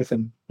partners with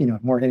a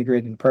more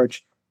integrated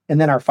approach.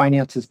 And then our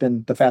finance has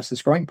been the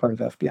fastest growing part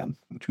of FBN,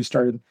 which we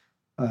started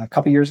a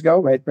couple of years ago,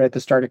 right at the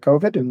start of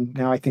COVID. And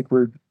now we think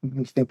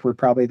we're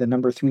probably the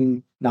number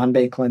 3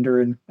 non-bank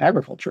lender in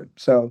agriculture.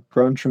 So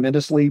grown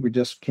tremendously. We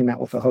just came out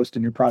with a host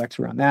of new products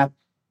around that.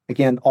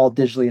 Again, all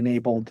digitally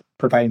enabled,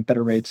 providing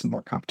better rates and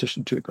more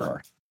competition to the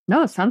grower.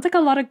 No, it sounds like a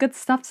lot of good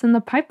stuff's in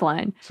the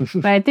pipeline.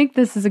 But I think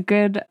this is a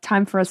good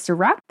time for us to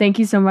wrap. Thank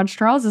you so much,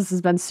 Charles. This has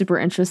been super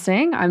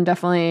interesting. I'm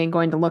definitely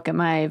going to look at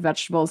my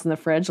vegetables in the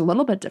fridge a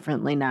little bit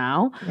differently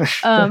now.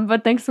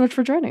 But thanks so much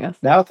for joining us.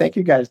 No, thank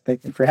you guys.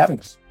 Thank you for having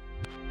us.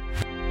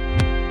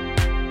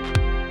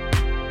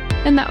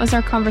 And that was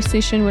our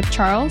conversation with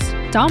Charles.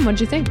 Dom, what'd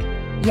you think?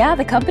 Yeah,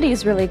 the company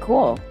is really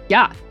cool.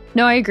 Yeah.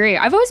 No, I agree.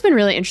 I've always been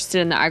really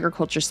interested in the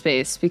agriculture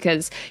space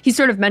because he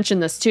sort of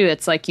mentioned this too.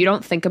 It's like you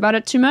don't think about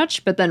it too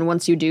much, but then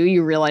once you do,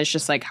 you realize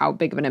just like how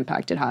big of an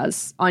impact it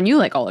has on you.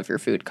 Like all of your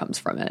food comes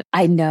from it.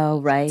 I know,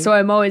 right? So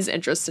I'm always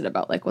interested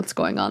about like what's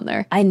going on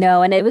there. I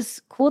know. And it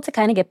was cool to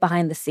kind of get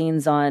behind the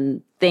scenes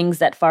on things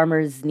that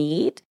farmers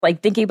need,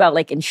 like thinking about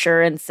like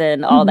insurance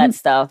and all that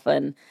stuff.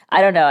 And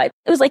I don't know, it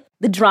was like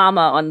the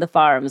drama on the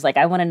farms. Like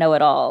I want to know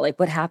it all, like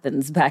what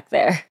happens back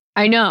there.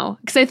 I know.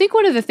 Because I think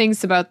one of the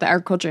things about the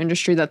agriculture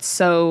industry that's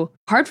so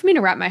hard for me to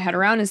wrap my head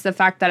around is the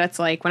fact that it's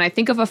like when I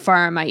think of a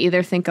farm, I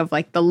either think of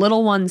like the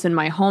little ones in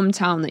my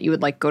hometown that you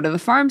would like go to the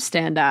farm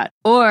stand at,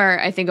 or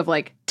I think of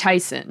like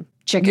Tyson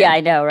chicken. Yeah, I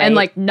know, right? And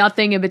like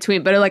nothing in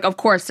between. But like, of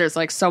course, there's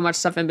like so much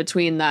stuff in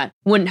between that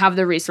wouldn't have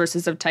the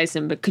resources of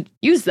Tyson, but could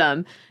use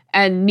them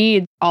and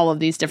need all of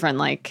these different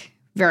like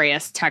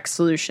various tech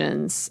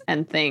solutions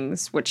and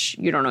things, which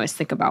you don't always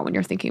think about when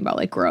you're thinking about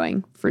like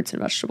growing fruits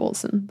and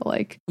vegetables and the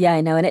like. Yeah, I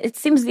know. And it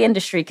seems the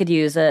industry could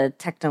use a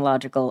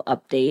technological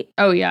update.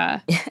 Oh, yeah.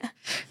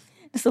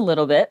 Just a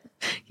little bit.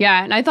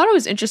 Yeah. And I thought it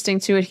was interesting,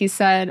 too, what he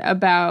said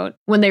about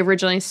when they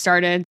originally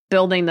started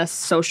building this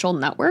social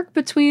network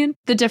between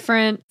the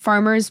different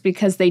farmers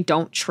because they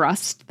don't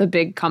trust the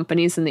big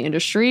companies in the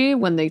industry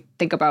when they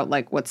think about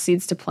like what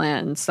seeds to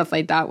plant and stuff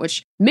like that,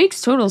 which makes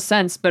total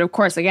sense. But of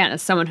course, again,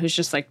 as someone who's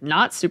just like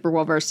not super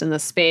well versed in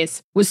this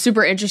space, was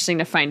super interesting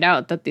to find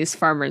out that these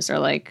farmers are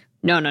like,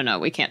 no,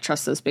 we can't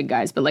trust those big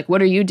guys. But like,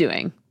 what are you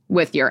doing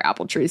with your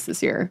apple trees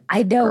this year?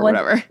 I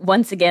know.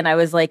 Once again, I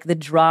was like, the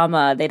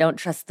drama. They don't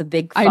trust the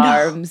big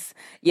farms.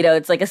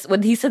 It's like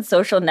when he said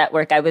social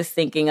network, I was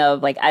thinking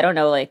of like, I don't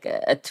know, like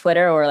a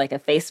Twitter or like a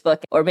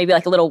Facebook or maybe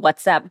like a little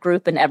WhatsApp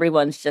group and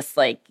everyone's just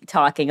like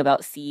talking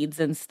about seeds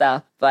and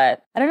stuff.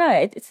 But I don't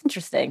know. It's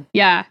interesting.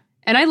 Yeah.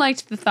 And I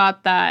liked the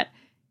thought that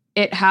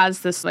it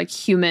has this like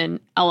human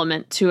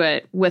element to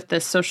it with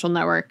this social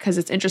network because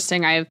it's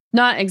interesting. I have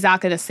not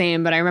exactly the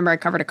same, but I remember I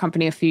covered a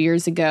company a few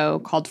years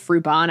ago called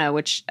Frubana,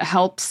 which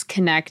helps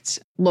connect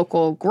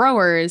local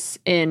growers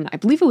in, I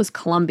believe it was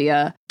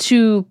Colombia,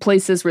 to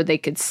places where they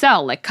could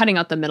sell, like cutting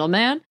out the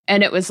middleman.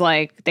 And it was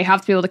like, they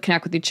have to be able to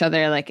connect with each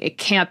other. Like it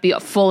can't be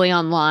fully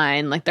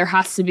online. Like there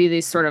has to be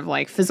these sort of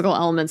like physical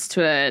elements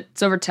to it.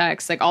 It's over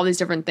text, like all these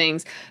different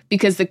things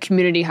because the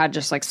community had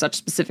just like such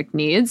specific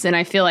needs. And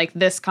I feel like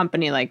this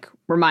company like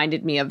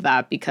reminded me of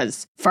that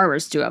because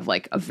farmers do have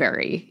like a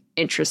very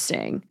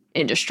interesting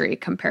industry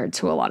compared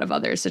to a lot of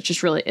others. It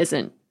just really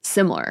isn't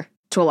similar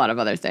to a lot of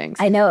other things.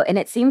 I know. And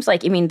it seems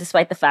like,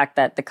 despite the fact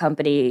that the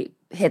company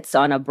hits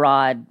on a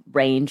broad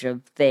range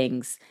of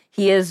things,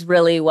 he is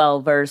really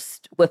well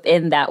versed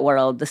within that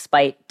world,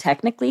 despite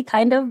technically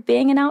kind of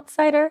being an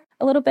outsider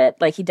a little bit.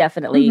 Like he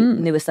definitely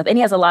knew his stuff. And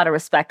he has a lot of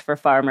respect for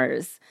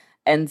farmers.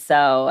 And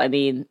so,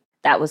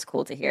 that was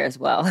cool to hear as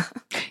well.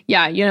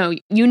 Yeah,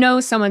 you know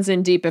someone's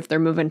in deep if they're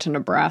moving to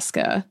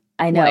Nebraska.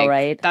 I know,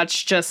 right?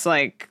 That's just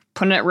like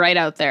putting it right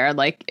out there.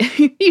 Like,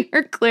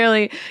 you're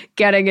clearly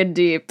getting in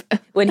deep.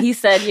 When he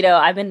said,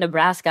 I'm in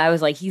Nebraska, I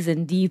was like, he's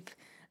in deep.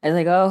 I was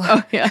like,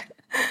 oh yeah.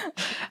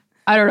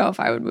 I don't know if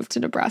I would move to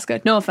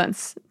Nebraska. No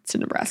offense to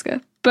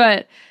Nebraska.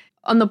 But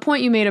on the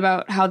point you made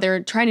about how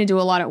they're trying to do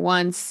a lot at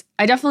once,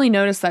 I definitely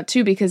noticed that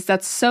too, because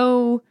that's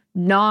so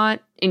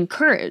not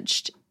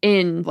encouraged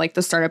in like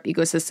the startup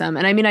ecosystem.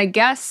 And I mean, I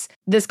guess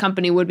this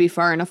company would be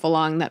far enough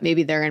along that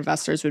maybe their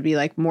investors would be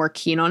like more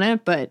keen on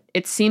it, but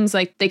it seems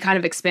like they kind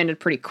of expanded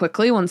pretty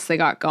quickly once they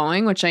got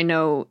going, which I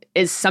know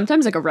is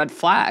sometimes like a red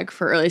flag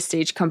for early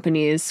stage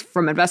companies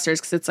from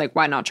investors, because it's like,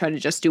 why not try to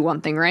just do one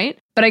thing right?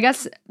 But I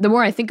guess the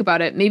more I think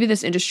about it, maybe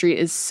this industry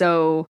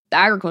the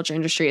agriculture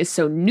industry is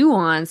so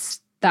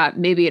nuanced that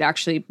maybe it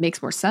actually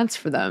makes more sense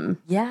for them.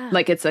 Yeah.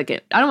 Like I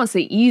don't want to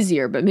say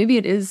easier, but maybe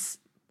it is.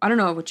 I don't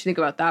know what you think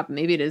about that, but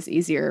maybe it is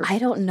easier. I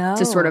don't know.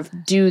 To sort of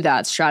do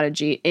that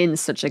strategy in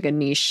such like a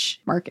niche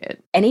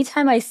market.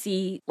 Anytime I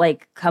see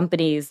like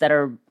companies that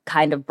are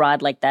kind of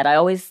broad like that, I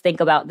always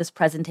think about this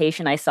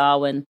presentation I saw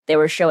when they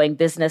were showing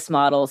business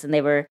models, and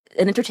they were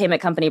an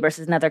entertainment company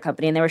versus another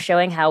company. And they were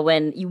showing how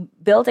when you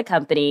build a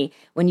company,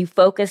 when you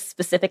focus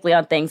specifically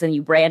on things and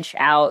you branch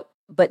out,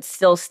 but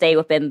still stay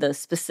within the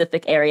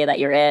specific area that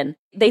you're in,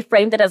 they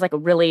framed it as like a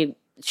really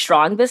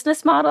strong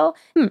business model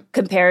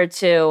compared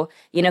to,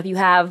 if you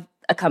have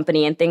a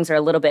company and things are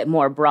a little bit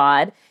more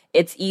broad,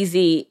 it's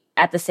easy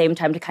at the same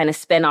time to kind of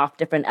spin off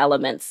different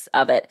elements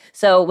of it.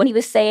 So when he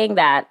was saying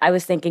that, I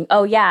was thinking,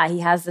 oh yeah, he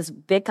has this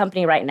big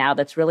company right now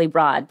that's really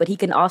broad, but he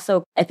can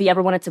also, if he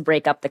ever wanted to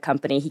break up the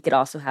company, he could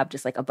also have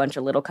just like a bunch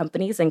of little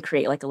companies and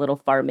create like a little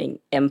farming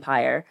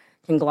empire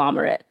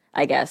conglomerate,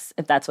 I guess,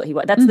 if that's what he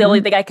wants. That's the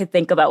only thing I could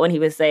think about when he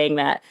was saying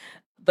that.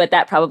 But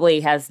that probably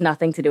has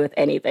nothing to do with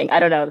anything.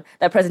 I don't know.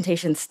 That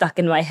presentation stuck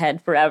in my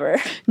head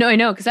forever. No, I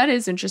know, because that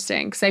is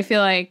interesting. Because I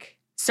feel like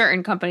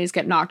certain companies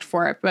get knocked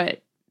for it,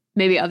 but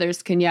maybe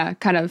others can,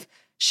 kind of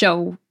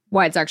show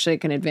why it's actually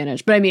like an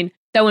advantage. But I mean,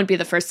 that wouldn't be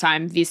the first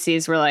time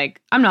VCs were like,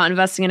 I'm not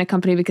investing in a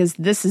company because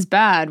this is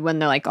bad, when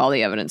they're like, all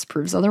the evidence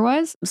proves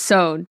otherwise.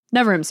 So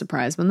never am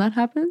surprised when that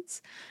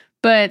happens.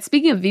 But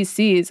speaking of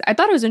VCs, I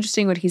thought it was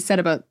interesting what he said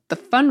about the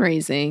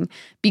fundraising,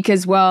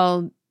 because,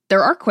 well,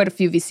 there are quite a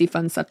few VC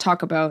funds that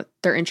talk about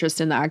their interest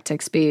in the ag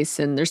tech space,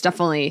 and there's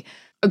definitely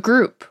a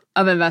group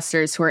of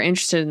investors who are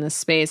interested in this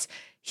space.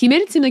 He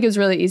made it seem like it was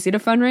really easy to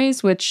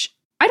fundraise, which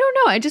I don't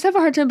know. I just have a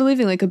hard time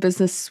believing like a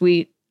business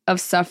suite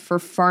of stuff for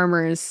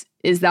farmers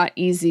is that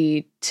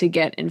easy to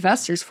get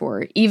investors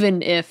for,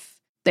 even if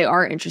they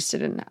are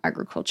interested in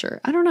agriculture.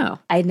 I don't know.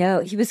 I know.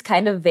 He was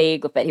kind of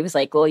vague with it. He was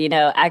like, well,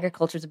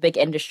 agriculture is a big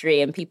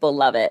industry and people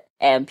love it.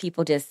 And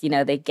people just,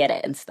 they get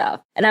it and stuff.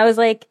 And I was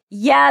like,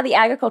 yeah, the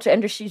agriculture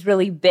industry is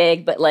really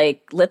big, but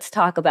like, let's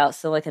talk about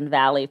Silicon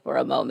Valley for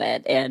a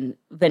moment and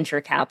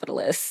venture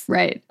capitalists.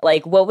 Right.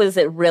 Like, what was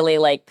it really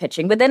like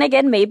pitching? But then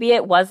again, maybe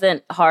it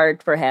wasn't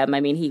hard for him. I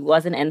mean, he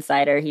was an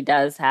insider. He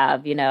does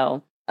have,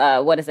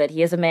 what is it?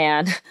 He is a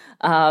man.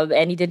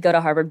 And he did go to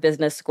Harvard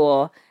Business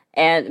School.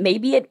 And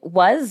maybe it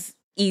was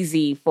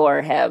easy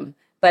for him,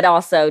 but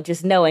also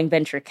just knowing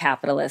venture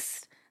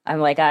capitalists, I'm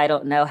like, I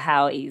don't know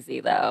how easy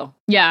though.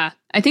 Yeah.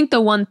 I think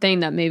the one thing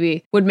that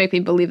maybe would make me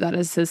believe that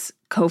is his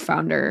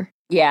co-founder.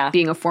 Yeah.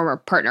 Being a former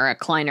partner at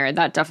Kleiner,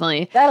 that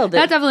definitely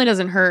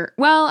doesn't hurt.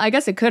 Well, I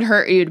guess it could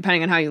hurt you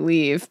depending on how you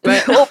leave,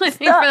 but I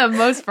think for the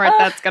most part,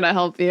 that's going to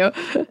help you.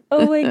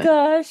 Oh my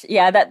gosh.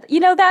 Yeah. That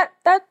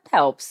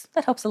helps.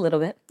 That helps a little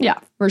bit. Yeah,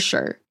 for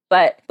sure.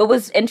 But what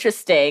was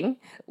interesting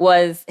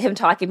was him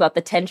talking about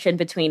the tension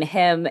between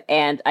him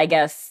and, I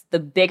guess, the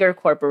bigger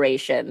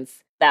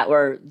corporations that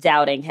were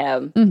doubting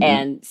him,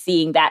 and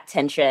seeing that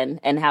tension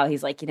and how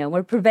he's like,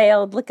 we're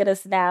prevailed. Look at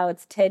us now.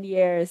 It's 10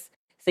 years.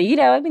 So,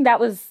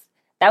 that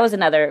was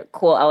another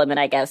cool element,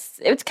 I guess.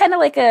 It's kind of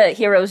like a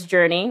hero's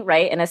journey,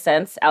 right? In a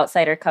sense,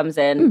 outsider comes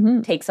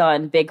in, takes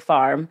on big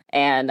farm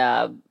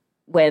and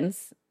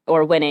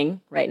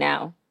winning right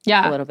now.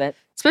 Yeah. A little bit.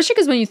 Especially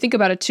because when you think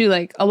about it too,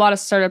 like a lot of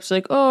startups are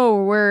like,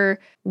 oh,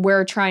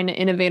 we're trying to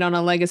innovate on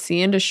a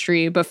legacy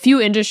industry. But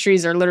few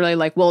industries are literally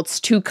like, well, it's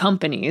two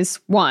companies,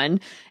 one,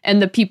 and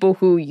the people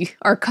who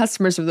are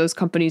customers of those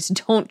companies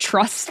don't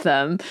trust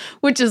them,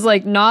 which is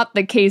like not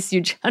the case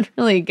you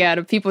generally get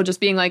of people just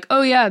being like,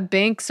 oh yeah,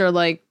 banks are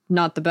like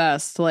not the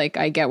best. Like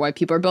I get why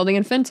people are building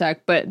in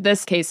fintech. But in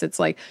this case, it's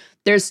like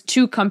there's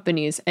two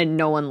companies and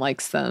no one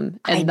likes them.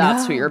 And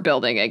that's who you're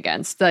building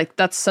against. Like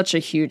that's such a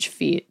huge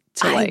feat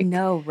to I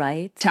know,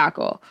 right?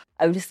 Tackle.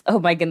 I'm just, oh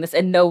my goodness,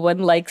 and no one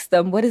likes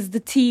them. What is the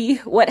tea?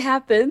 What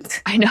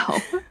happened? I know.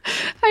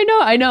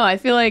 I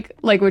feel like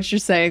what you're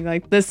saying,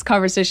 like this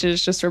conversation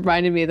is just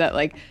reminding me that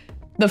like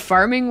the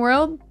farming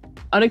world,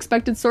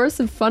 unexpected source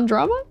of fun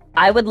drama.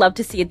 I would love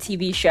to see a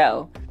TV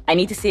show. I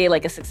need to see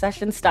like a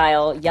Succession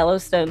style,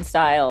 Yellowstone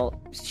style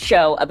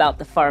show about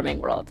the farming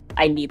world.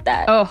 I need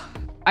that. Oh,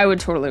 I would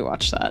totally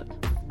watch that.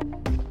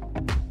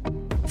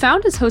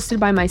 Found is hosted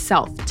by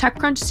myself,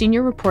 TechCrunch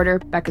senior reporter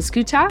Becca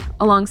Skutak,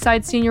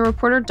 alongside senior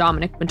reporter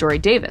Dominic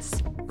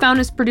Majori-Davis.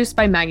 Found is produced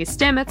by Maggie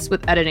Stamets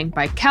with editing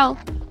by Kel.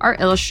 Our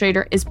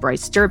illustrator is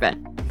Bryce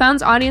Durbin.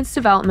 Found's audience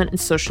development and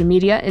social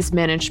media is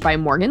managed by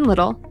Morgan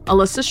Little,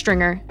 Alyssa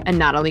Stringer, and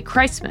Natalie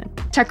Kreisman.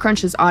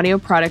 TechCrunch's audio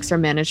products are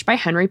managed by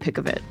Henry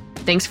Pickavet.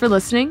 Thanks for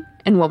listening,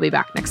 and we'll be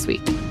back next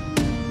week.